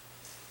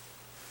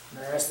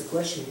 And I ask the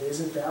question,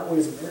 isn't that what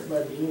is meant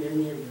by being an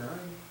enemy of God?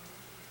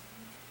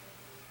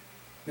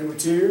 Number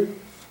 2,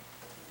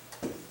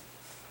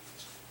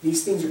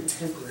 these things are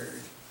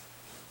temporary.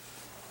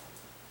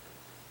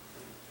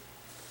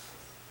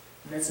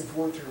 And that's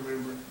important to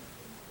remember.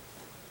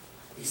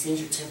 These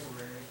things are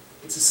temporary.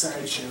 It's a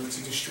sideshow. It's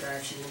a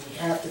distraction. And we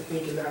have to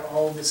think about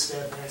all of this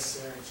stuff as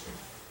such.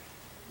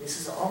 This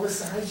is all a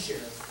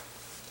sideshow.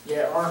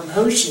 Yeah, our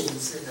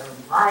emotions and our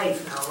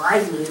life and our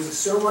livelihoods,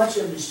 so much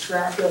of it is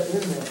trapped up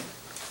in them.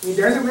 It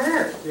doesn't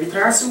matter. They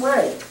pass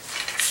away.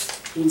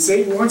 And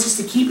Satan wants us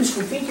to keep us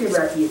from thinking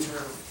about the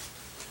eternal.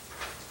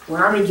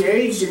 When I'm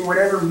engaged in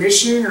whatever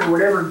mission or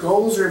whatever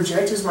goals or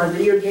objectives my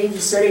video game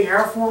is setting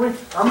out for me,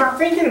 I'm not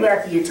thinking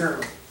about the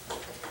eternal.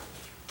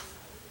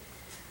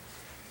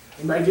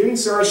 And by doing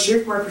so, I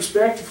shift my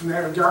perspective from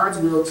that of God's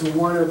will to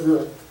one of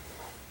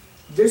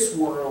this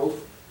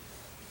world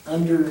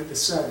under the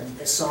sun,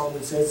 as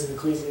Solomon says in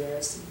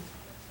Ecclesiastes.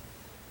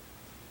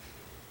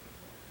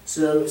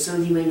 So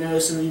some of you may know,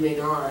 some of you may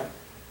not.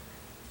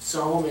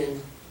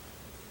 Solomon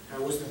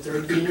was the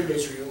 3rd king of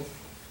Israel.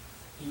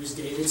 He was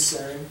David's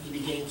son. He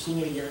became king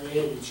at a young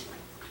age.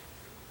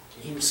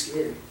 And he was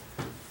scared.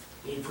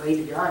 And he prayed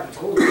to God. He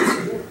told him he was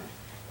scared.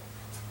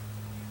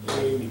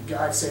 And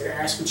God said,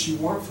 ask what you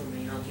want from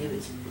me and I'll give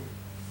it to you.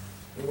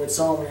 And what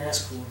Solomon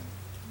asked for?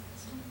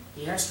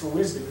 He asked for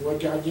wisdom. And what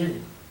God gave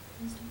him?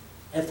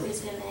 Everything.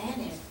 Wisdom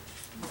and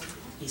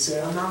He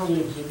said, I'm not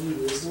only going to give you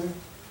wisdom,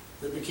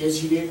 but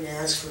because you didn't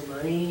ask for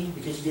money,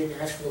 because you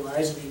didn't ask for the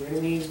lives of your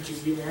enemies,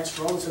 because you didn't ask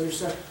for all this other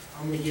stuff,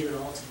 I'm going to give it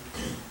all to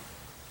you.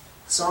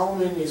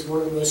 Solomon is one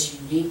of the most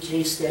unique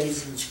case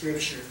studies in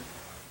Scripture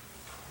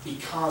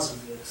because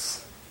of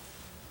this.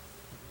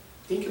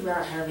 Think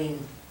about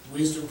having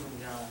wisdom from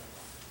God.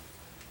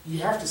 You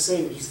have to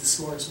say that he's the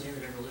smartest man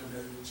that ever lived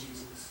other than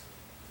Jesus.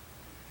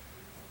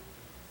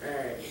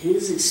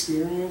 His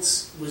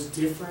experience was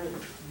different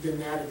than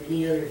that of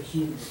any other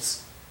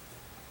humans.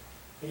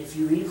 And if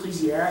you read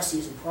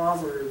Ecclesiastes and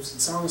Proverbs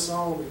and Song of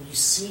Solomon, you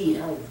see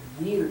how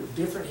weird and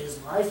different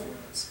his life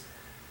was.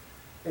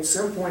 At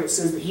some point it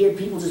says that he had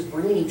people just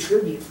bringing him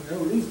tribute for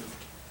no reason.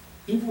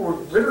 People were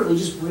literally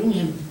just bringing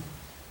him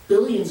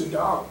billions of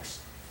dollars.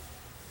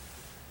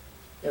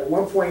 At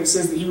one point it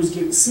says that he was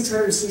getting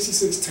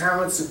 666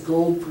 talents of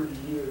gold per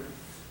year.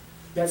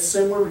 That's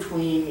somewhere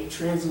between,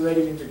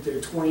 translated into the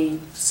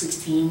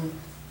 2016,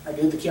 I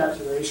did the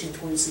calculation,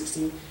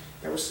 2016,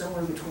 that was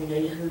somewhere between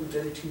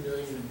 $832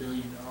 million and $1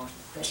 billion.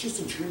 That's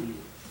just in tribute.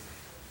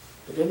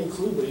 It doesn't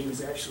include what he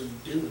was actually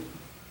doing.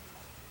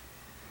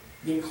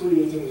 It didn't include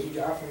anything that he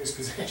got from his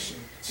possession.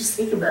 Just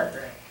think about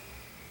that.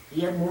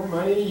 He had more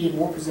money, he had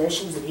more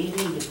possessions than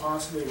anything you could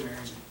possibly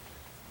imagine.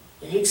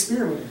 And he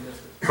experimented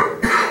with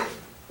it.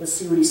 Let's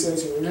see what he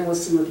says here, and then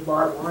let's see what the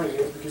bottom line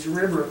is, because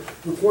remember,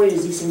 the point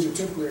is these things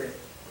are temporary.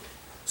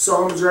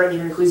 Solomon's writing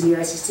here in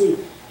Ecclesiastes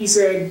 2. He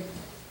said,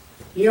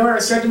 you know what I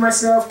said to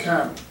myself?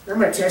 Come, I'm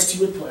going to test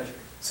you with pleasure.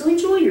 So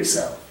enjoy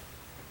yourself.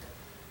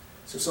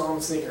 So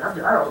Solomon's thinking, I've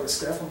got all this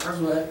stuff, I might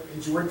as well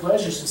enjoy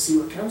pleasures and see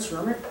what comes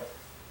from it.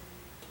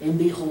 And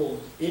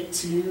behold, it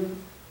too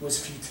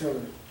was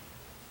futility.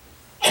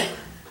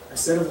 I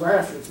said of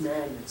laughter, it's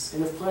madness,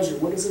 and of pleasure,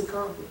 what does it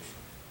accomplish?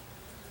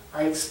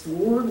 I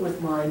explored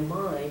with my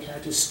mind how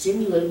to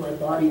stimulate my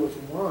body with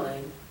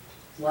wine,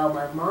 while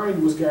my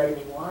mind was guiding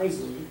me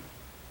wisely,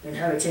 and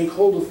how to take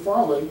hold of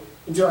folly,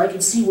 until I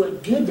could see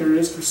what good there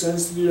is for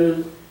sons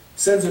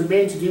of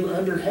men to do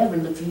under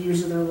heaven the few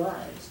years of their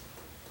lives.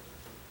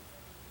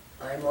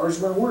 I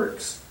enlarged my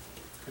works.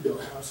 I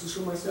built houses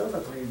for myself, I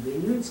planted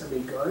vineyards, I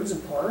made gardens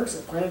and parks,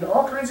 I planted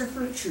all kinds of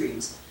fruit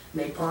trees,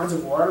 made ponds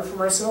of water for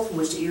myself in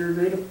which to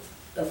irrigate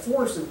a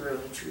forest of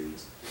growing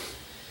trees.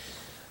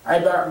 I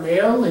bought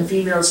male and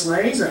female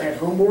slaves, I had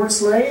homeborn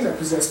slaves, I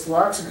possessed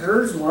flocks and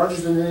herds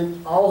larger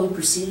than all who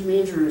preceded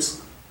me in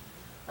Jerusalem.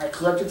 I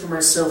collected for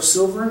myself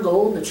silver and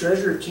gold and the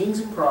treasure of kings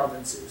and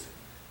provinces.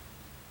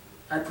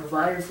 I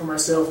provided for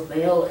myself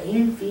male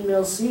and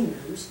female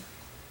singers,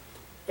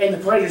 and the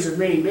pleasures of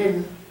many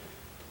men,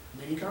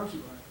 many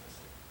concubines.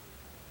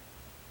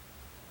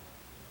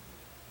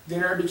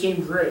 Then I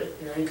became great,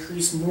 and I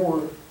increased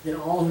more than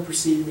all who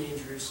preceded me in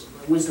Jerusalem.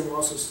 My wisdom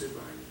also stood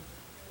by me.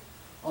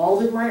 All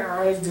that my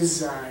eyes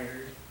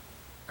desired,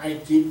 I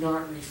did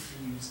not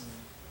refuse them.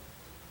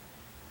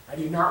 I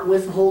did not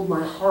withhold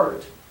my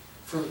heart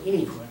from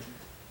any pleasure,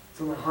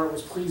 for my heart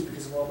was pleased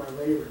because of all my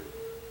labor.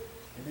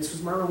 And this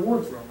was my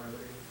reward for all my labor.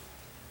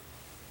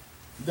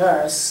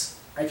 Thus,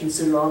 I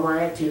considered all my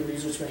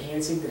activities which my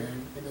hands had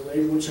done, and the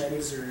labor which I had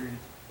exerted,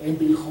 and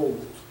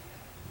behold,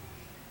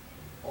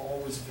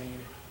 all was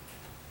vanity,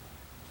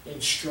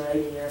 and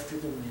striding after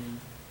the wind,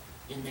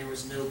 and there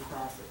was no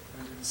profit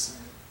under the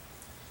sun.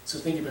 So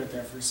think about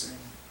that for a second.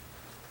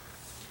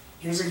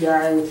 Here's a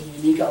guy with a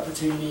unique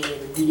opportunity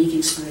and a unique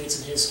experience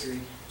in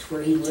history to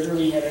where he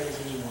literally had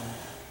everything he wanted.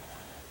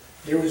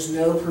 There was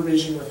no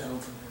provision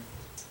withheld from him.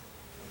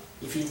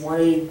 If he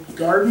wanted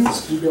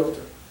gardens, he built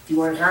them. If he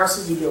wanted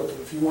houses, he built them.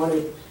 If he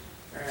wanted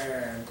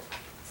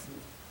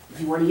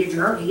to get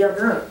drunk, he got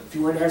drunk. If he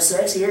wanted to have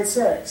sex, he had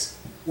sex.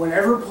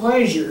 Whatever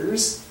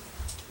pleasures,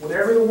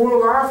 whatever the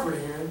world offered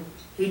him,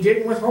 he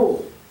didn't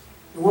withhold.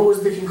 And what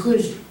was the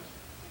conclusion?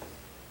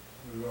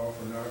 It was all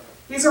for nothing.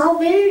 It's all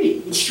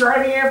vanity. It's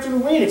striving after the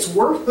wind. It's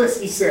worthless,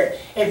 he said.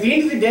 At the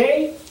end of the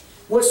day,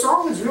 what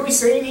Solomon's really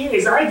saying here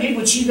is, I did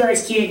what you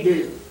guys can't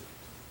do.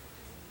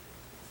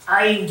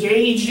 I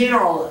engaged in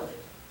all of it.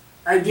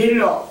 I did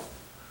it all.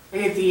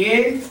 And at the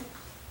end,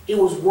 it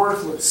was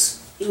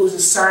worthless. It was a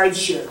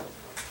sideshow.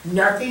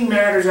 Nothing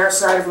matters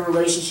outside of a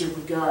relationship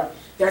with God.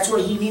 That's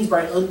what he means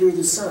by under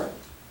the sun.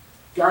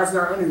 God's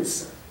not under the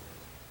sun.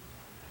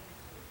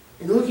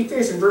 And look at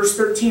this in verse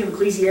 13 of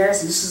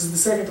Ecclesiastes. This is the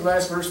second to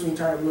last verse of the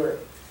entire book.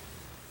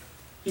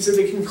 He said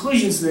the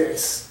conclusion's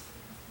this,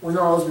 when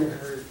all has been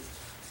heard.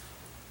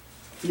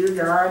 Fear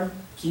God,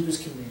 keep his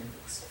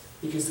commandments,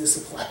 because this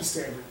applies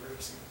to every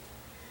person.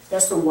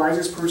 That's the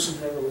wisest person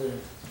who ever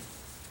lived,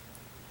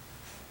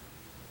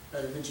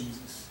 other than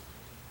Jesus.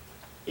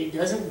 It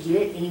doesn't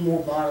get any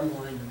more bottom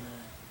line than that.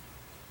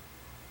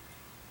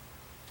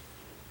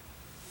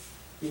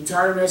 The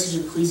entire message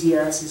of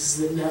Ecclesiastes is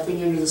that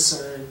nothing under the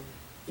sun,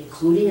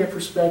 including a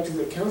perspective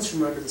that comes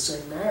from under the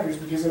sun, matters,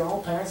 because it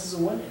all passes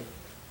away.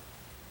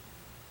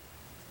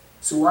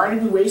 So why do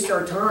we waste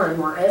our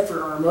time, our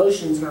effort, our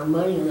emotions, and our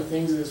money on the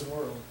things of this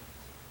world?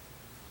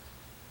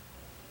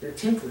 They're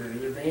temporary,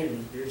 they're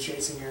vanity, they're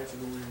chasing after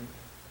the wind.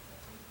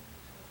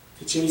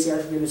 To chase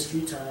after them is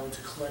futile,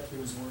 to collect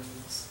them is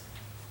worthless.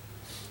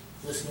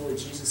 Listen to what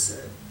Jesus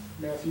said.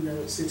 Matthew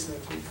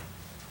 6:19.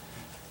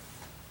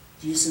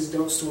 Jesus says,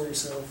 don't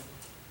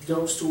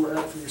store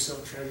up for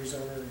yourself treasures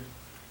on earth,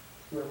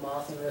 where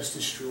moth and rust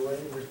destroy,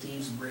 and where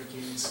thieves break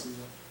in and steal.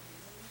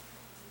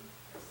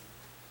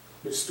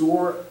 But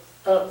store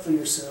up for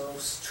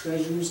yourselves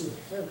treasures in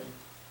heaven,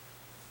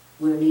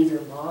 where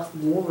neither moth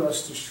nor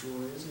rust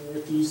destroys, and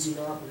where thieves do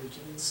not break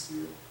in and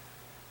steal.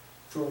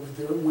 For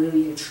where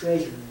your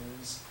treasure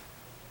is,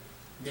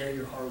 there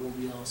your heart will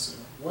be also.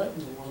 What in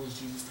the world is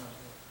Jesus talking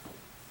about?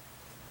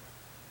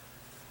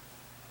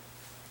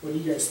 What do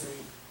you guys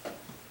think?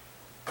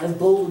 I've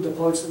bolded the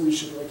parts that we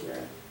should look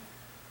at.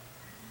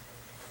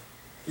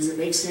 Does it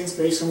make sense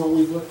based on what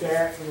we've looked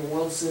at from the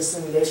world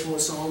system and based on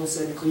what Solomon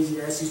said in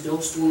Ecclesiastes?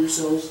 Don't store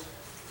yourselves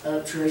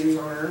up treasures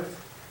on earth.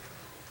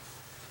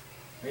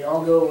 They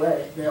all go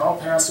away. They all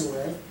pass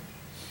away.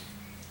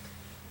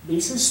 But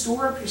he says,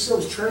 store up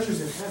yourselves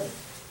treasures in heaven.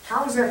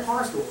 How is that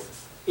possible?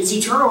 Is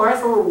eternal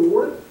life a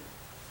reward?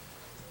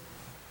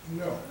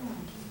 No.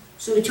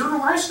 So eternal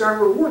life's not a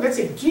reward. That's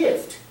a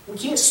gift. We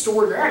can't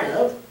store that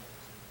up.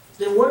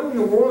 Then what in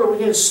the world are we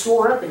going to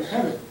store up in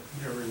heaven?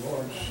 Your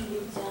rewards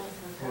You've done it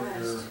for for your,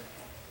 Christ.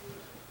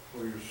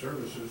 for your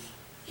services.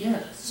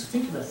 Yeah, so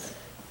think about that.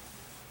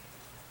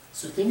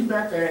 So think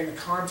about that in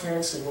the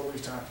context of what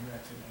we've talked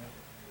about today.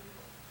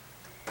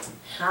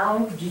 How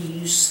do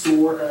you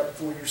store up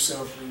for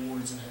yourself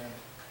rewards in heaven?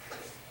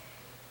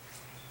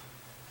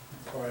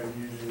 By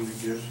using the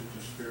gifts that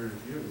the Spirit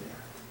has given you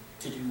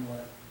To do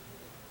what?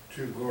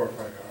 to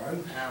glorify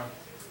God. How?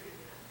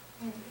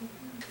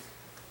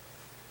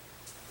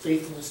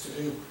 Faithfulness to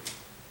who?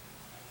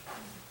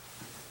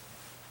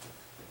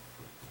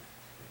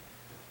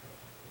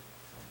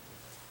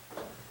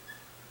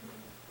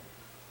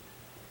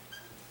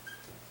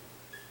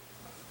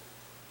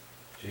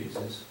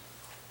 Jesus.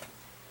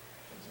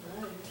 To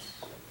others.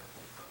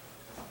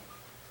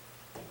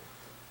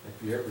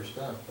 If you ever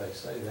stop, they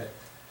say that,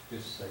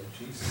 just say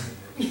Jesus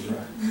and it's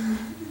right.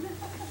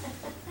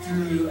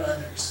 Through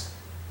others.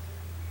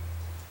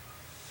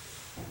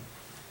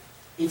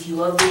 If you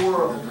love the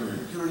world,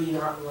 who are you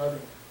not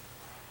loving?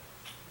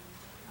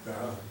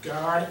 God.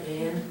 God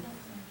and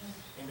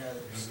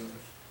others.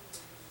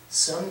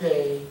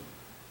 Someday,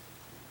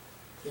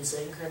 in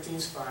 2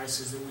 Corinthians 5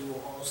 says that we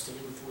will all stand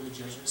before the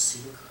judgment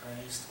seat of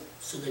Christ,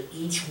 so that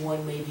each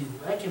one may be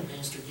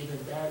recompensed or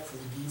given back for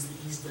the deeds that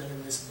he's done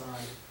in this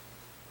body,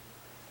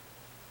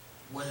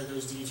 whether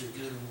those deeds are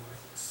good or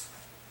worthless.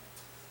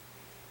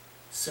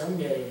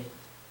 Someday,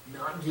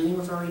 not dealing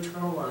with our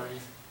eternal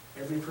life,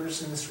 every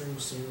person in this room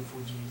will stand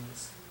before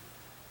Jesus.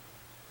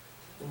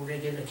 And we're going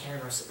to give an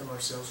account of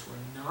ourselves for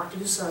him, not to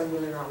decide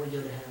whether or not we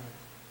go to heaven.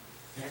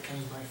 That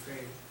comes by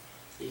faith.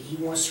 That he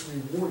wants to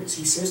reward us.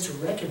 He says to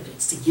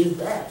recompense, to give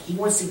back. He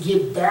wants to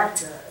give back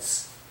to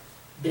us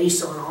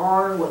based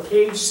on what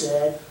Paige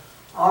said,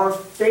 our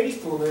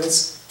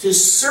faithfulness to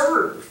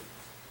serve.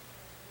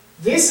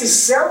 This is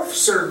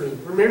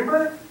self-serving.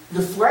 Remember?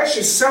 The flesh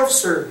is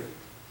self-serving.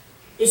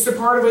 It's the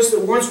part of us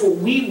that wants what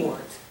we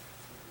want.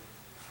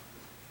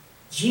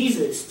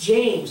 Jesus,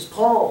 James,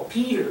 Paul,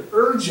 Peter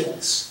urge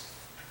us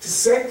to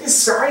set this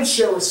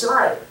sideshow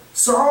aside.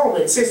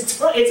 Solomon says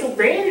it's a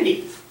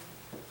vanity.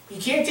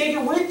 You can't take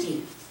it with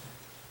you.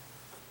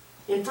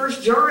 In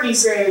 1 John he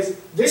says,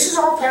 this is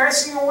all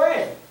passing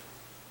away.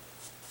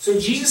 So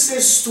Jesus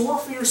says, store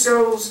for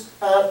yourselves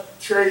up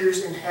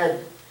treasures in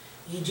heaven.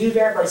 You do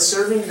that by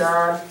serving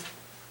God.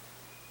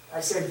 I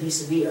said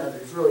vis-a-vis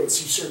others. Really,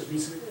 it's you serve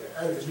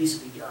others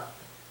vis-a-vis God.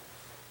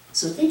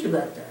 So think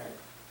about that.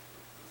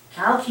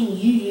 How can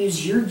you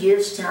use your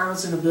gifts,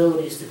 talents, and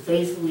abilities to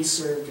faithfully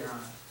serve God?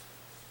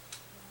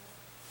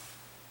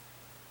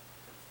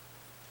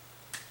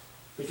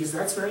 Because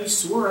that's how you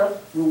store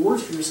up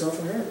rewards for yourself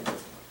in heaven.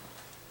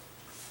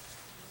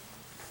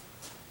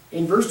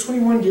 And verse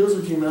 21 deals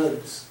with your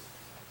motives.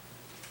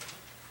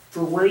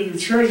 For where your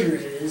treasure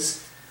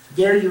is,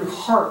 there your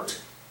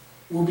heart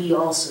will be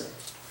also.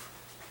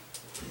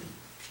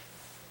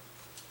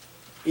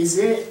 We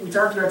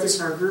talked about this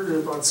in our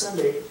group on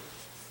Sunday.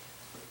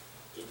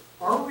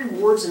 Are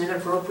rewards an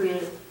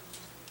inappropriate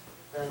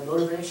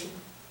motivation?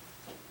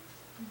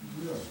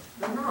 No.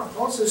 They're not.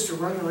 Paul says to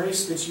run the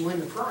race that you win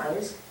the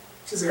prize.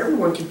 He says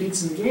everyone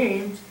competes in the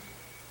game.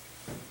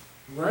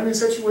 Run in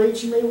such a way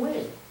that you may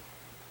win.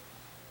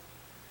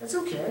 That's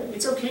okay.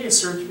 It's okay to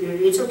search.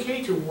 It's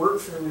okay to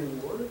work for the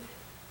reward.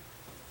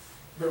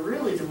 But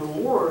really, the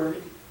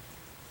reward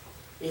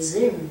is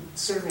in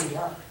serving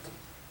God.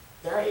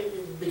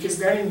 Because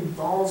that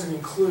involves and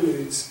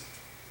includes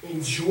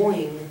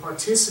enjoying and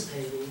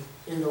participating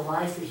in the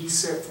life that He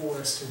set for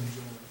us to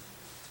enjoy.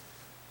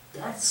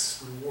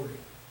 That's rewarding.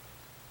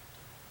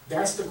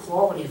 That's the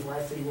quality of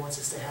life that He wants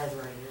us to have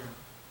right now.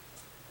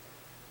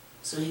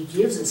 So He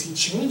gives us, He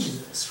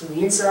changes us from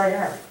the inside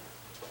out.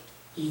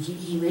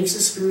 He makes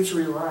us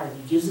spiritually alive.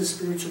 He gives us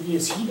spiritual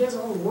gifts. He does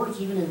all the work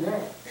even in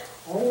that.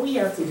 All we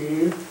have to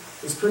do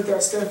is put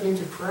that stuff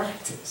into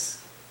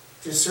practice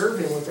to serve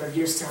Him with our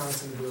gifts,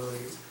 talents, and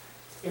abilities.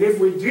 And if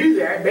we do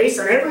that, based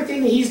on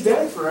everything that he's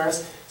done for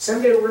us,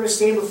 someday we're going to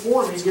stand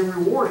before him, he's going to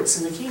reward us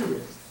in the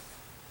kingdom.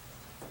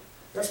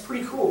 That's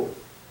pretty cool.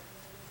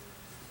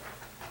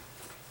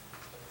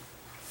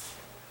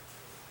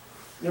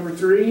 Number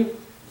 3,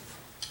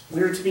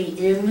 we are to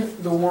be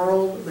in the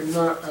world, but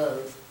not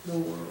of the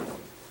world.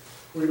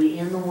 We're to be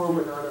in the world,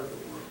 but not of the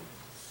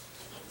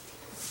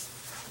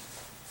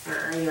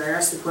world. I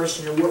asked the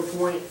question, at what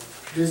point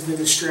does the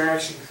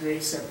distraction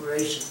create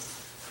separation?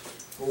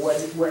 Or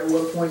at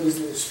what point does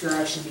the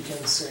distraction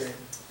become sin?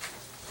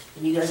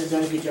 And you guys have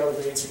done a good job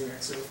of answering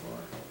that so far.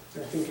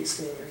 I think it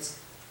stands.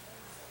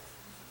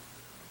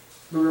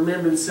 But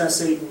remember, this is how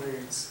Satan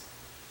wins.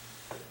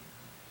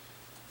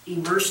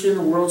 Immersed in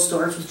the world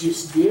starts with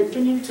just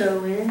dipping your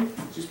toe in,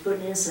 just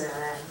putting in, saying,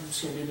 I'm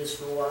just going to do this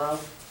for a while.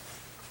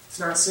 It's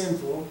not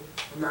sinful.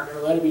 I'm not going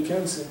to let it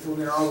become sinful.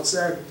 And then all of a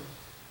sudden, it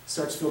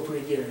starts to feel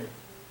pretty good.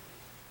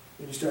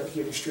 And you start to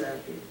get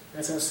distracted.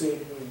 That's how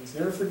Satan wins.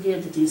 Never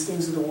forget that these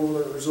things of the world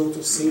are a result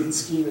of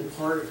Satan's scheme and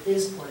part of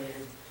his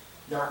plan,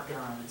 not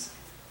God's.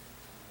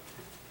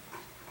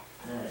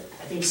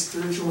 I think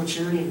spiritual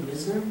maturity and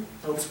wisdom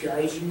helps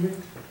guide you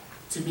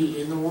to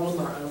be in the world,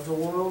 not of the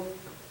world.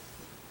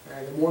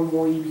 The more and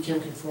more you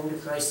become conformed to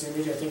Christ's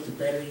image, I think the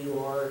better you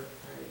are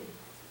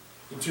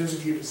in terms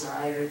of your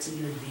desire to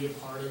even be a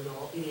part of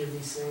any of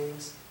these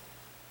things.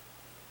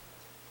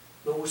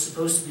 But we're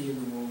supposed to be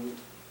in the world.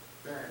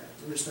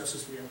 We're just not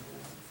supposed to be of the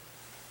world.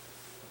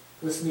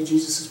 Listen to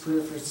Jesus'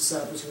 prayer for his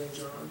disciples here in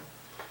John.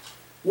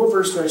 What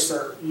verse do I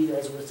start you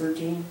guys with?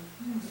 13?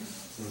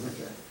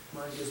 Okay.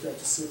 Mine goes back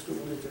to 6, but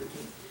we'll do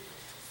 13.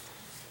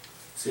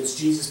 So it's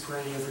Jesus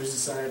praying over his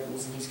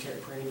disciples, and he's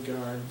kept praying to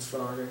God, his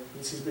Father. And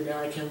he says, but now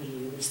I come to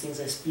you, these things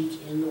I speak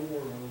in the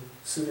world,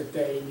 so that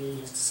they, meaning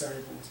his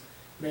disciples,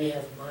 may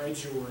have my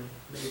joy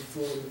made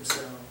full of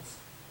themselves.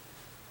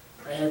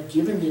 I have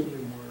given them your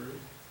word,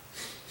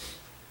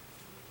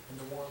 and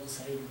the world has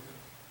hated them,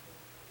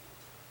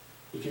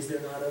 because they're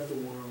not of the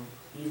world,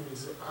 even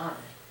as I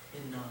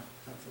am not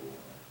of the world.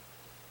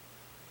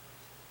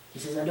 He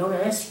says, I don't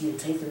ask you to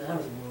take them out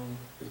of the world,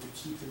 but to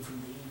keep them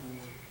from the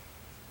evil one.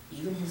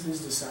 Even as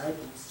his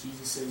disciples,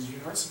 Jesus says,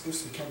 you're not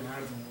supposed to come out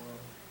of the world.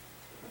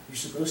 You're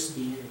supposed to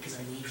be in it because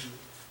I need you.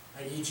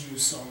 I need you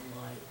as salt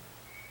and light.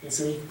 And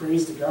so he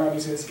prays to God. He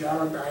says,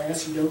 God, I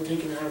ask you, don't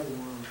take him out of the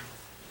world.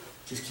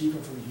 Just keep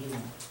him from the evil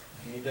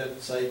one. He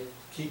doesn't say,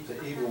 keep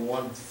the evil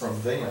one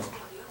from them.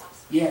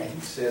 Yeah, He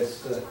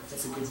says,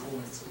 that's a good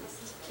point.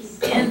 Keep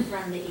them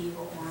from the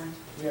evil one.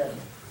 Yeah,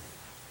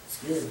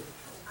 it's good.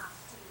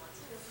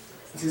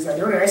 He says, I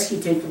don't ask you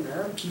to take them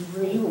out, keep them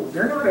from the evil one.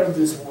 They're not of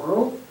this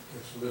world.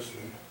 It's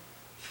listening.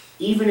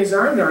 Even as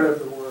I'm not of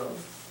the world.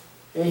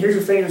 And here's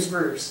a famous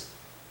verse.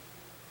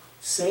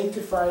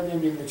 Sanctify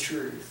them in the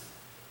truth.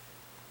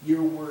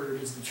 Your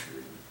word is the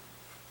truth.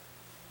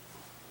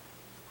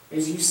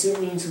 As you sent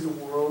me into the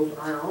world,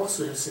 I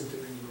also have sent them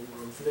into the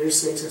world. For their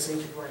sakes I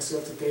sanctify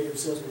myself, that they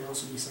themselves may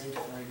also be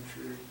sanctified in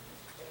truth.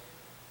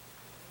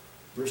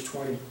 Verse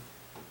 20.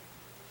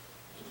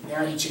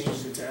 Now he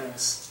changes it to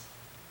us.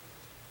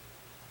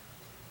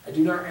 I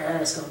do not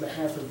ask on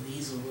behalf of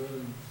these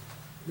alone,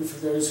 but for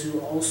those who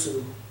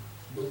also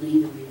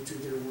believe in me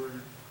through their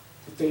word,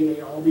 that they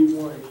may all be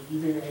one,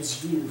 even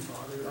as you,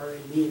 Father, are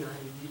in me and I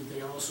in you, that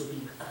they also be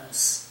in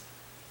us,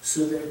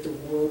 so that the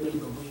world may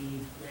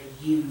believe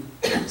that you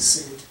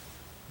sent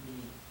me.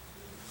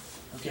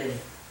 Okay.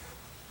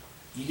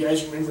 You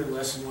guys remember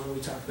lesson 1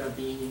 we talked about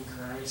being in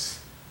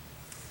Christ,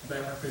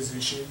 about our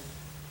position?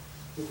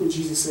 Look what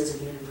Jesus says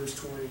again in verse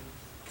 20.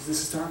 Because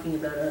this is talking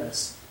about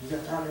us. He's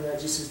not talking about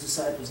just his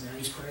disciples now.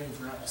 He's praying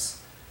for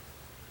us.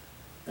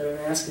 I don't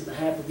ask on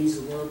behalf of these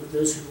alone, but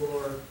those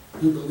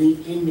who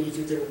believe in me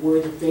through their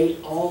word, that they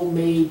all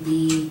may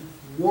be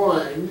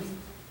one,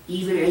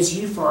 even as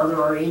you, Father,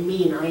 are in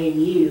me and I in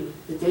you,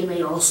 that they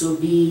may also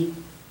be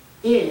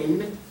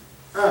in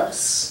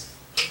us,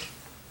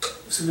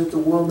 so that the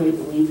world may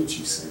believe that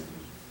you sent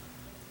me.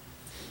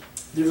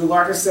 There's a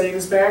lot to say in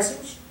this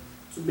passage.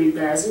 It's a big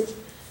passage,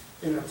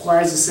 and it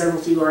applies to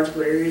several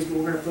theological areas, but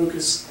we're going to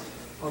focus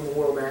on the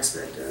world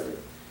aspect of it.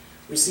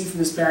 We see from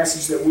this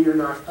passage that we are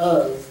not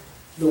of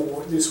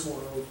this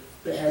world,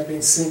 but have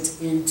been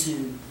sent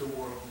into the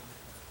world.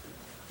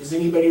 Does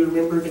anybody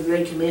remember the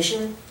Great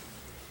Commission?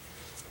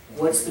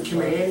 What's the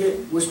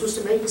command? We're supposed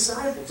to make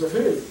disciples of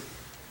who?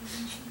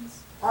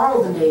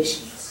 All the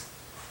nations.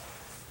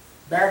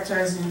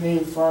 Baptizing in the name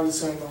of the Father, the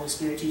Son, and the Holy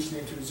Spirit, teaching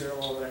them to observe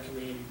all that I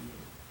commanded you.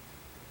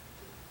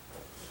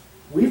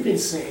 We've been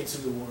sent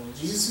into the world.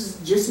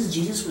 Just as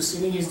Jesus was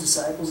sending his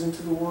disciples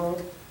into the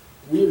world,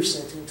 we are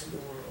sent into the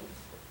world.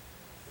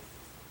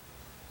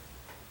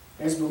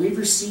 As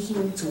believers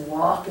seeking to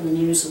walk in the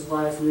newness of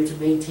life, we are to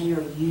maintain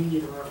our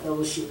union or our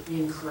fellowship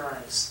in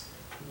Christ.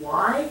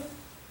 Why?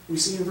 We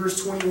see in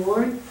verse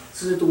 21,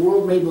 so that the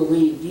world may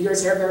believe. Do you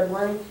guys have that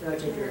blank? I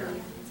take it out.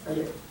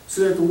 Okay.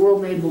 So that the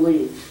world may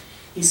believe.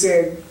 He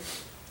said,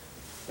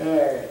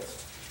 I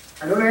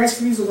don't ask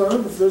for these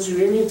alone, but for those who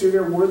are in me through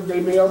their word,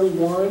 they may all be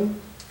one,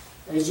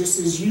 as just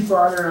as you,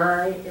 Father, and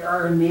I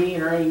are in me,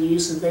 and I in you,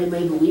 so that they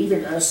may believe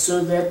in us,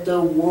 so that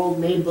the world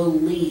may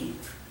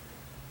believe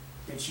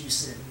that you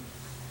sent me.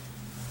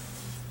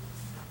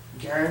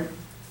 Okay?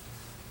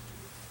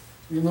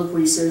 And then look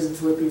what he says in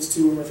Philippians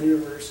 2, one of my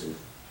favorite verses.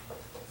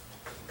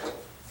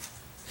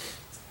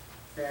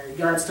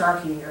 God's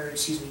talking, or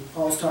excuse me,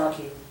 Paul's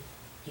talking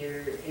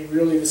here, and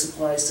really this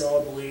applies to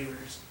all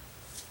believers.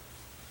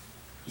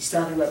 He's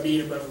talking about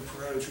being above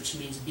reproach, which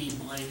means be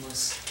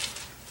blameless.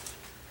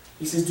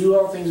 He says, do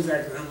all things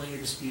without grumbling or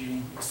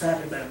disputing. He's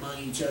talking about among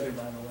each other,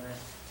 by the way.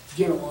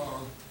 Get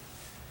along.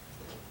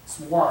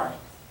 So why?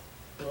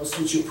 Well,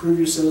 so that you'll prove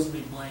yourselves to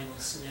be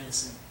blameless and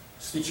innocent.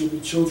 So that you'll be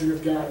children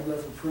of God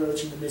above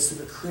reproach in the midst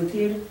of a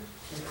crooked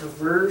and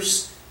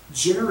perverse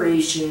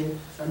generation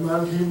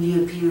among whom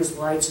you appear as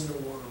lights in the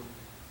world.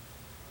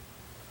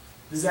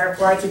 Does that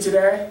apply to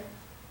today?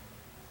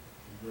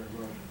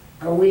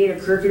 Are we in a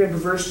crooked and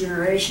perverse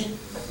generation?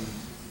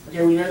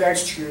 Okay, we know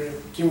that's true.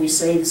 Can we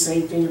say the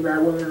same thing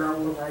about whether or not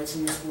we're lights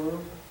in this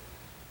world?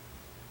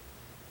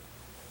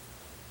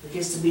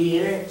 Because to be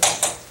in it,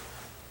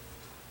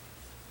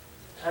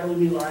 how do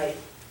we be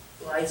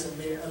lights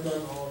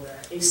among all of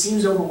that? It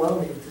seems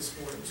overwhelming at this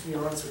point, to be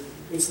honest with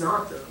you. It's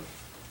not, though.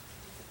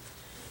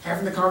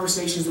 Having the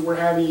conversations that we're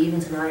having even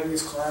tonight in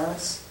this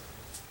class,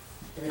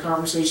 and the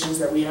conversations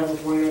that we have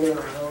with one another in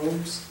our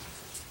homes,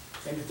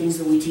 and the things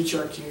that we teach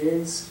our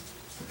kids,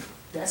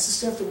 that's the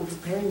stuff that we're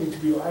preparing them to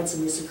be lights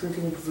amidst a crooked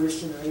and perverse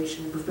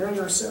generation. We're preparing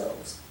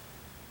ourselves.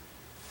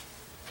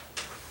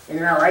 And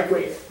then I like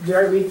what, did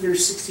I leave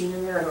verse 16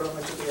 in there? I don't know if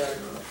I took it out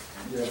or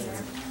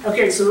not.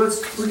 Okay, so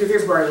let's look at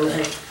this, by the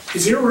way.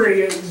 Because here we're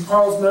going to get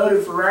Paul's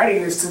motive for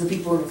writing this to the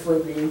people in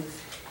Philippians.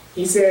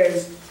 He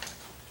says,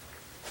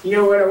 you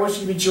know what, I want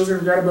you to be children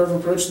of God above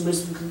reproach in the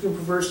midst of a crooked and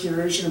perverse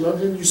generation, among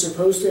whom you're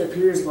supposed to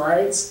appear as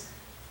lights.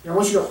 And I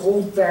want you to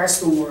hold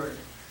fast the word,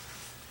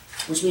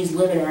 which means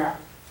live it out.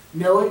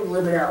 Know it and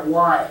live it out.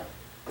 Why?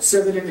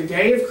 So that in the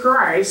day of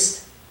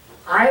Christ,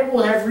 I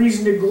will have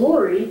reason to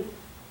glory,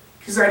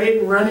 because I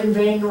didn't run in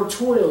vain nor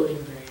toil in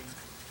vain.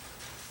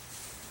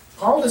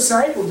 Paul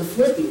discipled the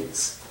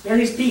Philippians. They're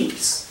his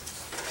peeps.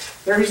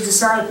 They're his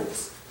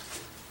disciples.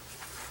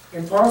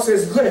 And Paul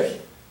says, look,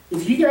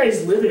 if you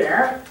guys live it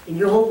out, and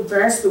you're holding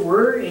fast the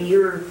word, and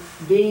you're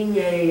being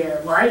a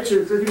light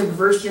to a crooked and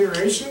perverse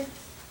generation,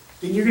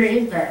 then you're going to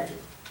impact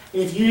it.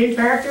 And if you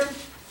impact them,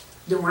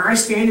 then when I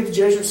stand at the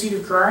judgment seat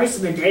of Christ,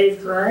 in the day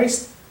of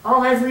Christ,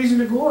 I'll have reason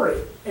to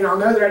glory. And I'll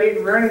know that I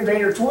didn't run in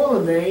vain or toil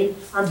in vain.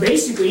 I'm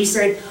basically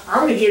saying,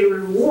 I'm going to get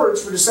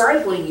rewards for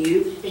discipling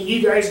you, and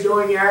you guys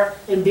going out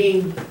and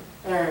being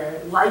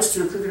lights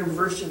to a crooked and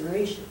perverse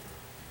generation.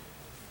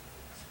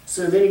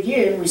 So then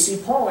again, we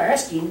see Paul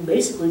asking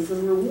basically for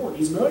the reward.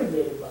 He's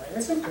motivated by it.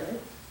 That's okay.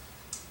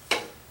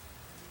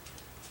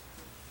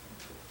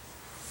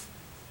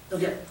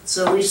 Okay,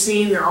 so we've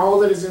seen that all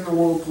that is in the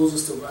world pulls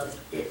us to love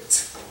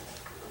it.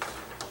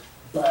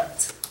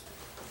 But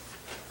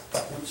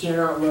we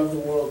cannot love the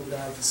world and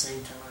God at the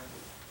same time.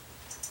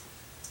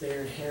 They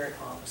are inherent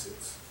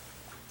opposites.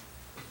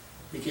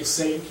 Because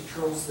Satan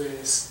controls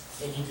this,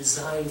 and he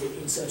designed it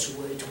in such a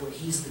way to where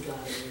he's the God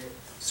of it.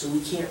 So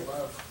we can't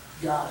love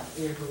God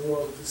and the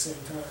world at the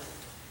same time.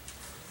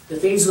 The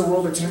things of the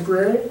world are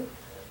temporary,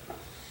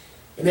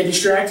 and they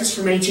distract us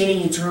from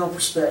maintaining eternal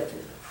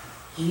perspective.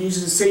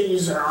 Satan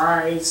uses our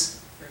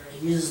eyes,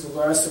 he uses the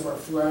lust of our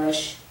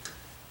flesh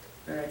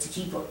to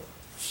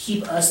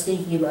keep us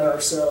thinking about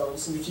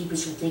ourselves and to keep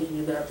us from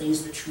thinking about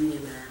things that truly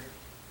matter.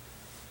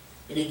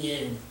 And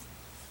again,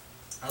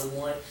 I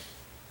want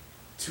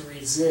to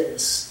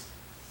resist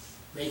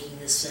making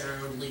this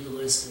sound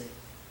legalistic.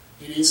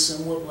 It is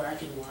somewhat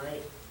black and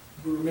white,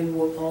 but remember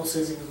what Paul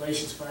says in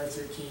Galatians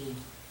 5:13.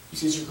 He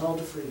says you're called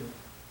to freedom.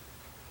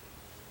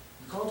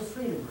 You're called to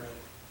freedom, right?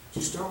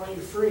 Just don't let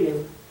your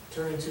freedom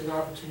turn into an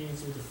opportunity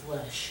through the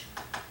flesh,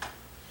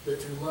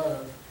 but through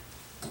love,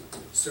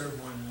 serve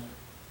one another.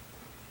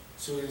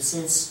 So in a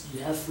sense,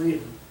 you have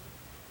freedom.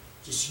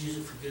 Just use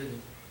it for good.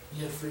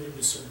 You have freedom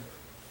to serve.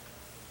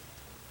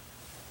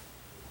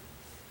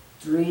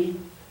 3,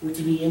 we're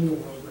to be in the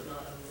world, but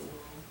not of the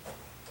world.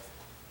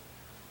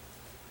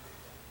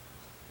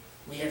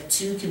 We have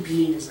 2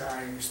 competing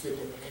desires that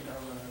demand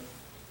our love.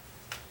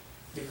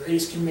 The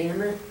greatest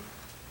commandment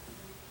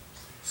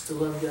is to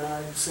love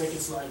God.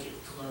 Second's like it,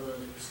 to love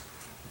others.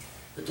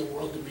 But the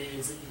world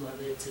demands that you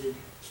love it too.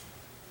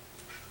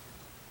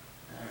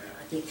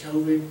 I think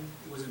COVID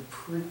was a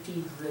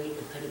pretty great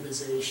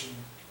epitomization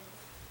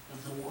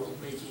of the world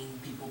making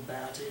people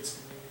bow to its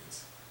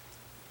demands.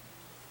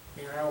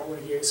 And I don't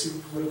want to get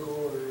super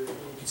political or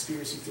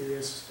conspiracy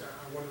theorist.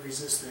 I want to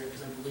resist that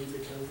because I believe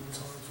that COVID was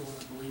harmful and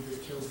I believe that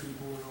it killed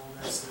people and all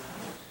that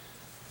stuff.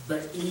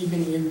 But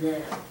even in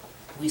that,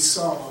 we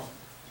saw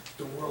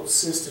the world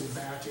system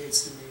bow to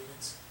its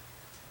demands.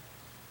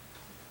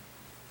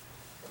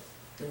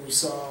 And we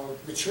saw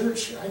the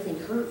church, I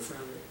think, hurt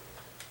from it.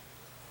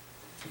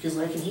 Because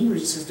like in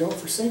Hebrews it says, don't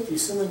forsake the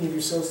assembling of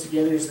yourselves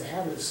together as the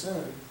habit of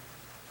some.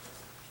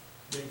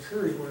 But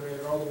encourage one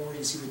another all the more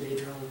you see the day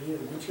drawing near.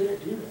 We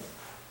couldn't do that.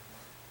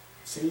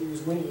 Satan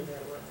was winning in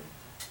that way.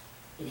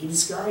 And he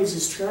disguised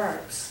his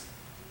traps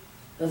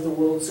of the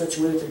world in such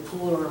a way that they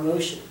pull at our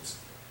emotions,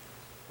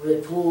 or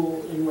they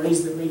pull in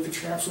ways that make the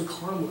traps look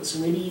harmless, or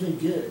maybe even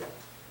good.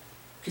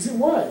 Because it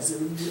was.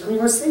 I mean,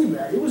 let's think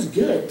about it. It was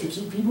good to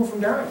keep people from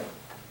dying.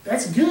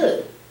 That's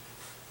good.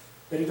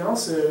 But it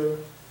also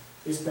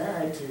is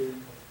bad to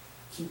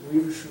keep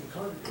believers from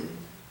congregating.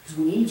 Because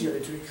we need each other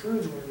to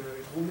encourage one another,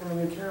 to hold one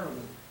another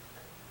accountable.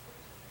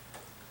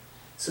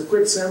 So,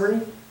 quick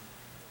summary.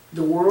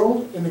 The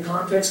world, in the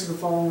context of the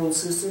fallen world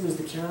system, is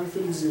the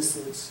counterfeit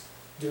existence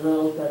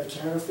developed by the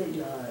counterfeit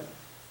God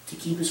to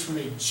keep us from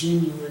a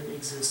genuine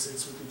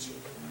existence with the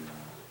genuine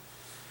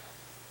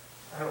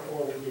God. I don't know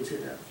what we'll get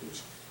to in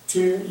application.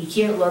 2, you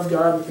can't love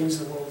God and the things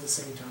of the world at the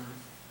same time.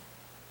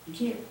 You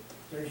can't.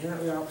 They're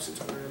inherently opposite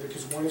to one another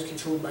because one is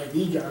controlled by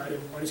the God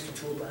and one is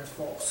controlled by a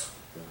false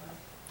God.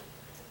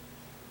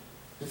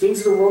 The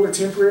things of the world are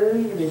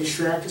temporary and they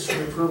distract us from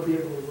the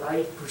appropriate or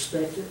right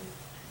perspective.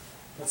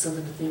 That's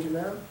something to think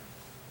about.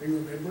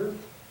 Remember,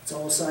 it's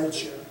all a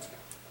sideshow.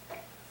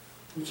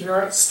 We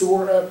cannot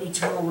store up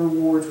eternal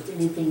rewards with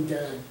anything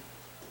done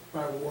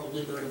by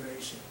worldly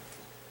motivation.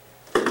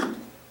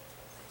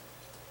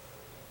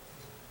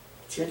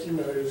 Check your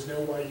motives,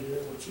 know why you're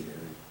doing what you're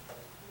doing.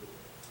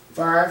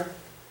 5,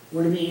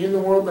 we're to be in the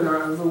world but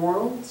not of the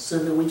world, so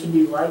that we can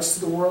be lights to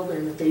the world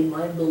and that they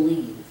might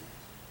believe.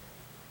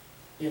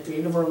 And at the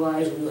end of our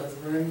lives, we will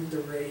have run the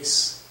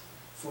race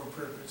for a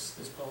purpose,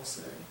 as Paul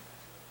said.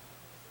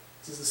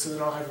 He says, so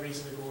that I'll have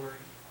reason to glory.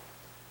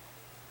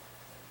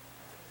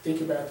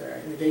 Think about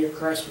that. In the day of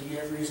Christ, will you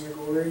have reason to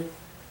glory?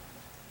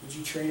 Did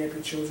you train up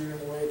your children in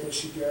the way that they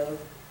should go?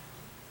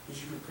 Did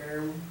you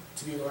prepare them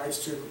to be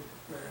lights to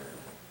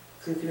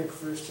crooked and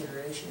perverse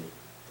generation?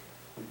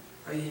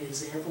 Are you an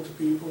example to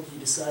people? Do you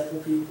disciple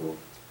people?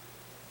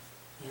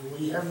 And will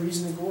you have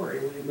reason to glory?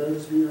 Will your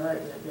motives be right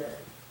in that day?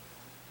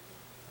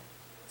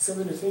 It's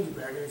something to think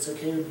about, and it's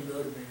okay to be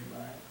motivated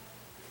by it.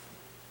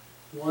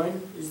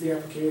 1 is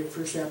the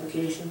first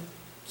application.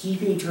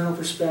 Keep an eternal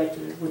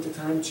perspective with the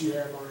time that you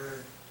have on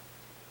earth.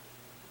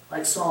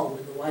 Like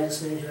Solomon, the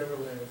wisest man who ever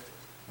lived.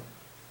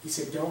 He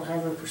said, don't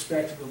have a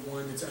perspective of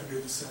one that's under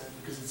the sun,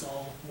 because it's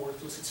all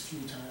worthless, it's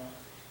futile.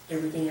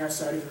 Everything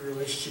outside of your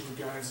relationship with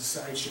God is a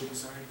sideshow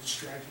designed to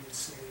distract you and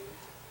save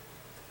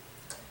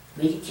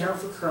you. Make it count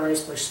for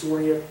Christ by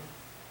storing up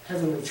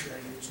heavenly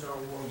treasures, not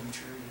worldly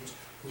treasures.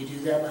 We do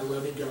that by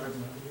loving God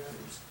and loving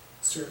others,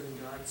 serving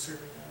God and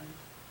serving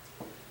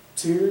God.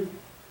 2,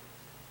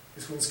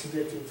 this one's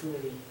convicting for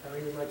me. I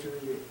don't even like to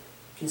read it.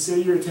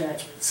 Consider your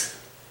attachments.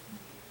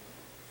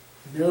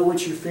 Know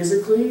what you're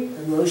physically,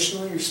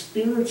 emotionally, or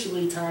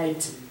spiritually tied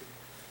to.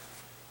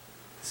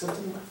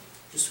 Something,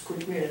 just a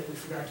quick minute, we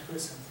forgot to put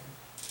something.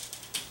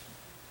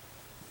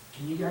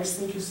 Can you guys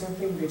think of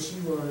something that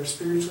you are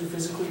spiritually,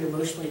 physically, or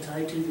emotionally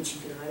tied to that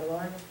you can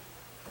idolize?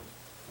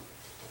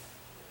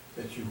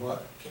 That you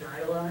what? Can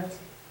idolize?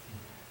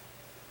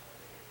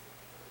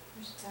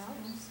 Your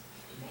spouse,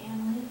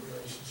 family.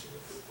 Relationship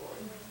with the Lord.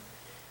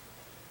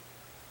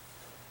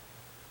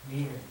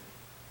 Man.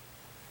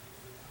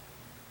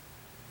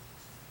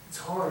 It's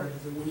hard,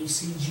 but when you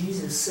see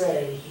Jesus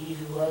say, he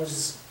who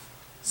loves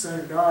son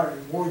or daughter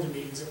more than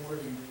me isn't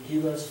worthy of me. He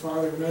who loves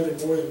father or mother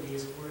more than me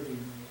isn't worthy of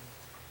me.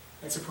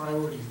 That's a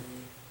priority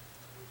thing.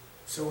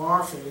 So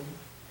often,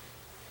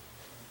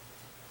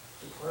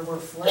 the part of our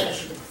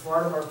flesh, the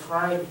part of our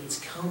pride that gets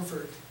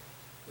comfort,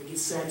 that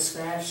gets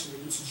satisfaction,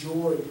 that gets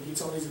joy, that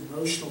gets all these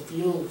emotional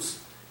feels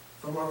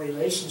from our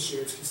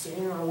relationships can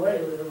stand in our way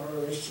of our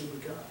relationship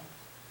with God.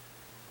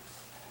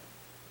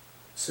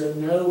 So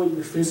know what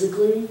you're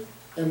physically,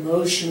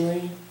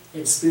 emotionally,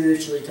 and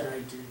spiritually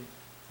tied to.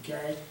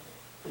 Okay?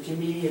 It can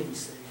be any of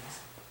these things.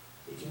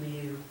 It can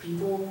be your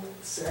people,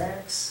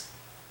 sex,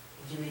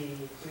 it can be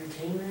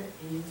entertainment,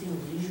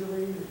 anything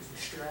leisurely that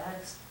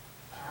distracts,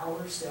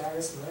 power,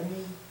 status,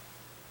 money,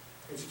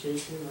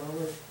 education,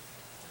 knowledge.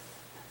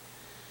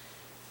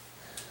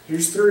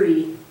 Here's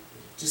 3.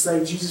 Just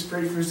like Jesus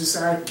prayed for his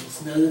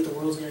disciples, know that the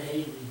world's going to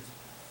hate you.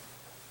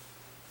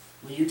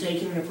 When you're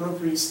taking an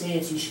appropriate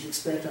stance, you should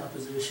expect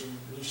opposition,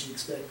 and you should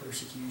expect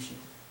persecution.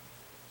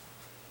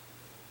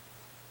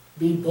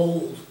 Be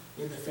bold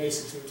in the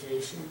face of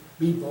temptation.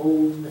 Be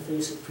bold in the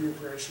face of peer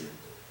pressure,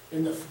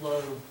 in the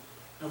flow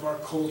of our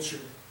culture,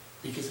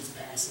 because it's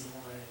passing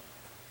away.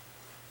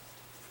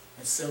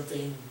 That's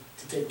something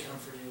to take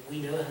comfort in.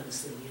 We know how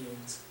this thing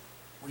ends.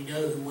 We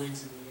know who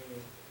wins in the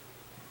end.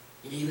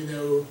 And even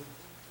though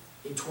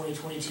in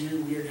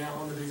 2022 we are now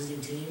on the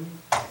visiting team,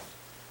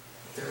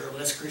 there are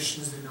less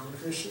Christians than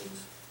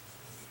non-Christians,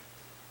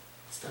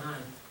 it's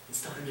time.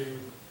 It's time to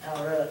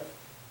power up,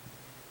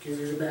 because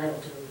there's a battle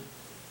coming.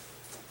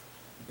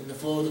 And the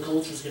flow of the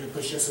culture is going to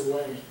push us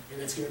away,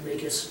 and it's going to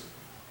make us,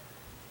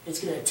 it's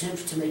going to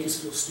attempt to make us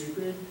feel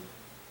stupid.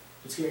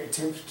 It's going to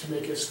attempt to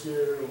make us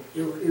feel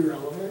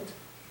irrelevant.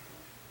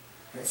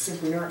 That's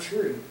simply not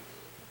true.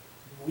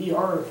 We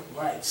are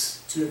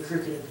lights to a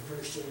crooked and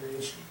perverse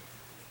generation.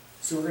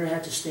 So we're going to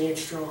have to stand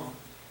strong.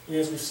 And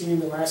as we've seen in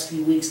the last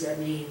few weeks, that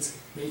means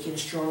making a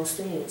strong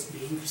stance,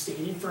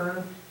 standing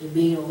firm, and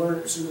being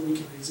alert so that we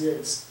can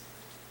resist.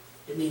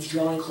 It means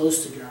drawing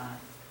close to God.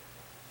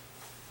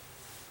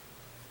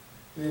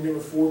 And then number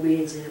 4, be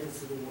an example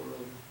for the world.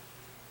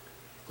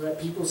 Let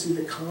people see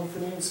the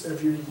confidence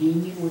of your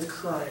union with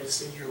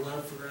Christ and your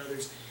love for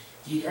others.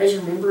 Do you guys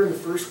remember in the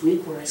first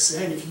week when I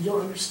said, if you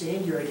don't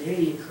understand your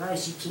identity in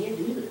Christ, you can't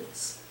do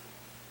this?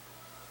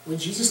 When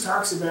Jesus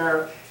talks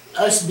about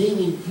us being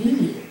in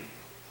union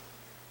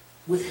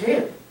with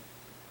Him,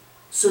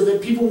 so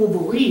that people will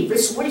believe,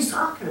 this is what He's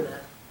talking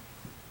about.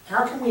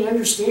 How can we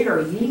understand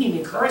our union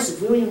in Christ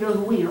if we don't even know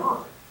who we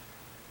are?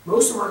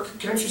 Most of our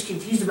country's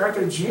confused about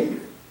their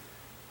gender.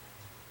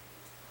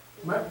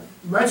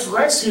 Much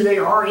less who they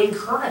are in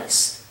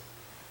Christ.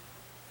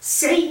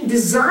 Satan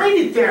designed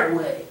it that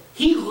way.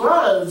 He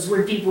loves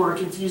when people are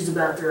confused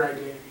about their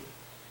identity,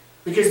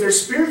 because their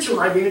spiritual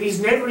identity is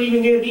never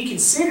even going to be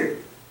considered.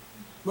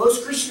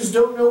 Most Christians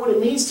don't know what it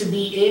means to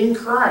be in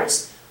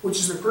Christ, which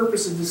is the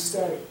purpose of this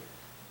study.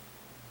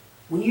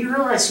 When you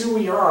realize who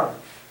we are,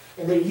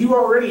 and that you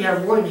already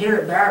have one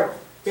inherent battle,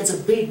 that's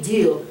a big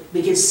deal,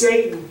 because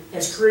Satan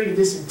has created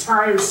this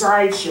entire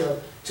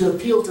sideshow to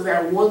appeal to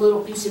that one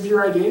little piece of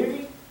your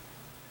identity.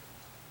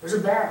 There's a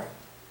battle.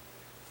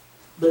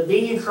 But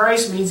being in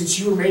Christ means that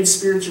you were made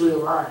spiritually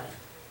alive,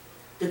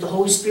 that the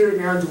Holy Spirit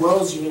now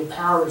dwells you and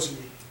empowers you.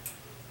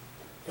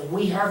 And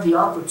we have the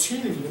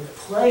opportunity and the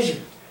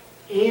pleasure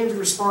and the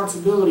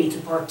responsibility to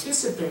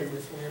participate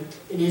with Him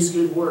in His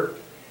good work,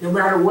 no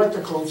matter what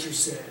the culture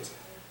says,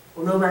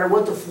 or no matter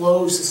what the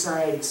flow of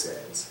society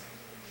says.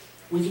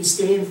 We can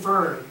stand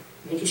firm,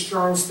 make a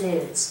strong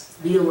stance,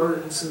 be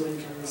alert, and so that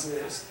we can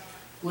resist.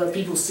 Let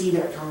people see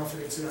that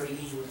confidence in our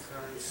union with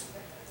Christ.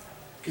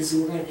 Because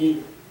we're going to need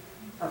it.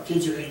 Our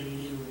kids are going to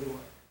need it.